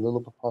a little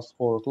bit past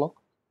 4 o'clock.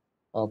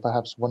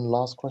 Perhaps one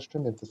last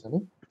question, if there's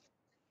any.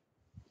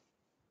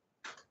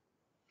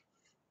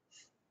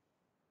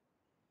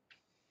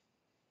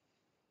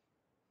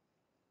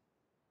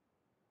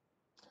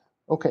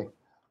 Okay.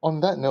 On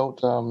that note,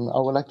 I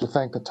would like to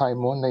thank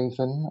Taimon,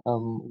 Nathan,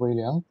 Wei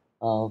Liang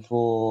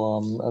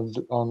for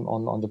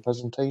on the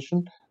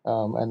presentation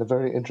and a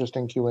very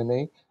interesting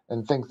Q&A.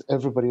 And thanks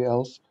everybody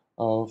else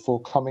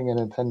for coming and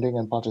attending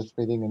and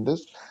participating in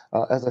this.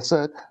 As I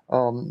said,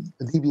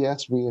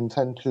 DBS, we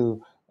intend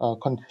to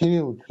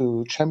continue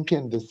to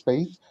champion this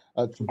space,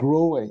 to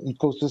grow an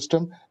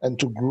ecosystem and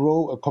to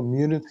grow a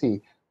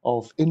community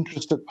of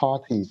interested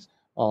parties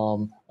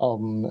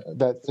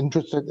that's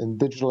interested in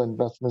digital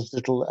investments,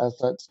 digital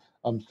assets,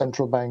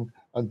 central bank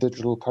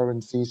digital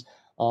currencies,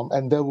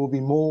 and there will be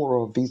more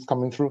of these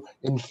coming through.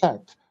 In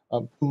fact,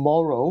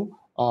 tomorrow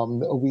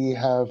we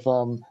have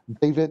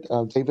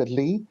David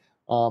Lee.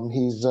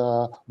 He's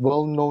a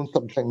well-known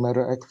subject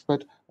matter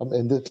expert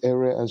in this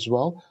area as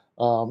well.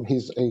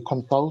 He's a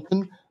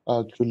consultant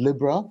to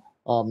Libra,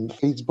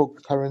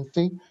 Facebook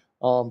currency,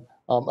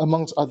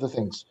 amongst other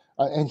things.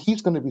 And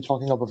he's going to be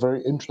talking about a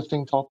very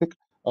interesting topic,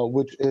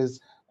 which is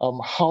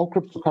how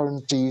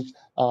cryptocurrencies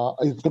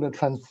is going to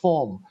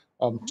transform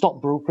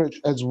stock brokerage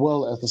as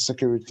well as the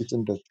securities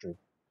industry.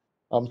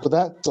 So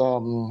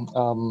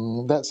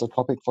that's a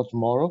topic for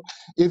tomorrow.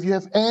 If you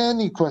have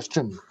any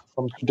questions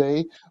from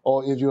today,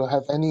 or if you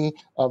have any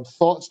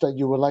thoughts that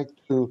you would like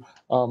to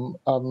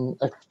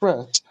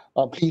express,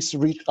 please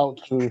reach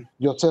out to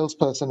your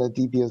salesperson at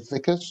DBS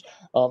Vickers,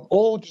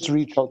 or just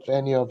reach out to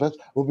any of us.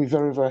 We'll be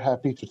very, very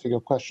happy to take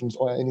your questions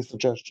or any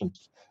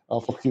suggestions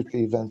for future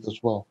events as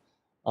well.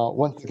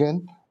 Once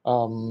again,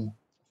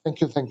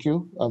 thank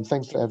you.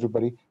 Thanks to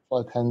everybody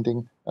for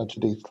attending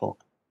today's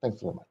talk.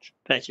 Thanks very much.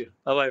 Thank you.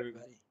 Bye-bye,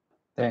 everybody.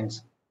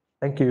 Thanks.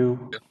 Thank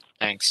you.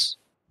 Thanks.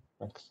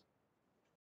 Thanks.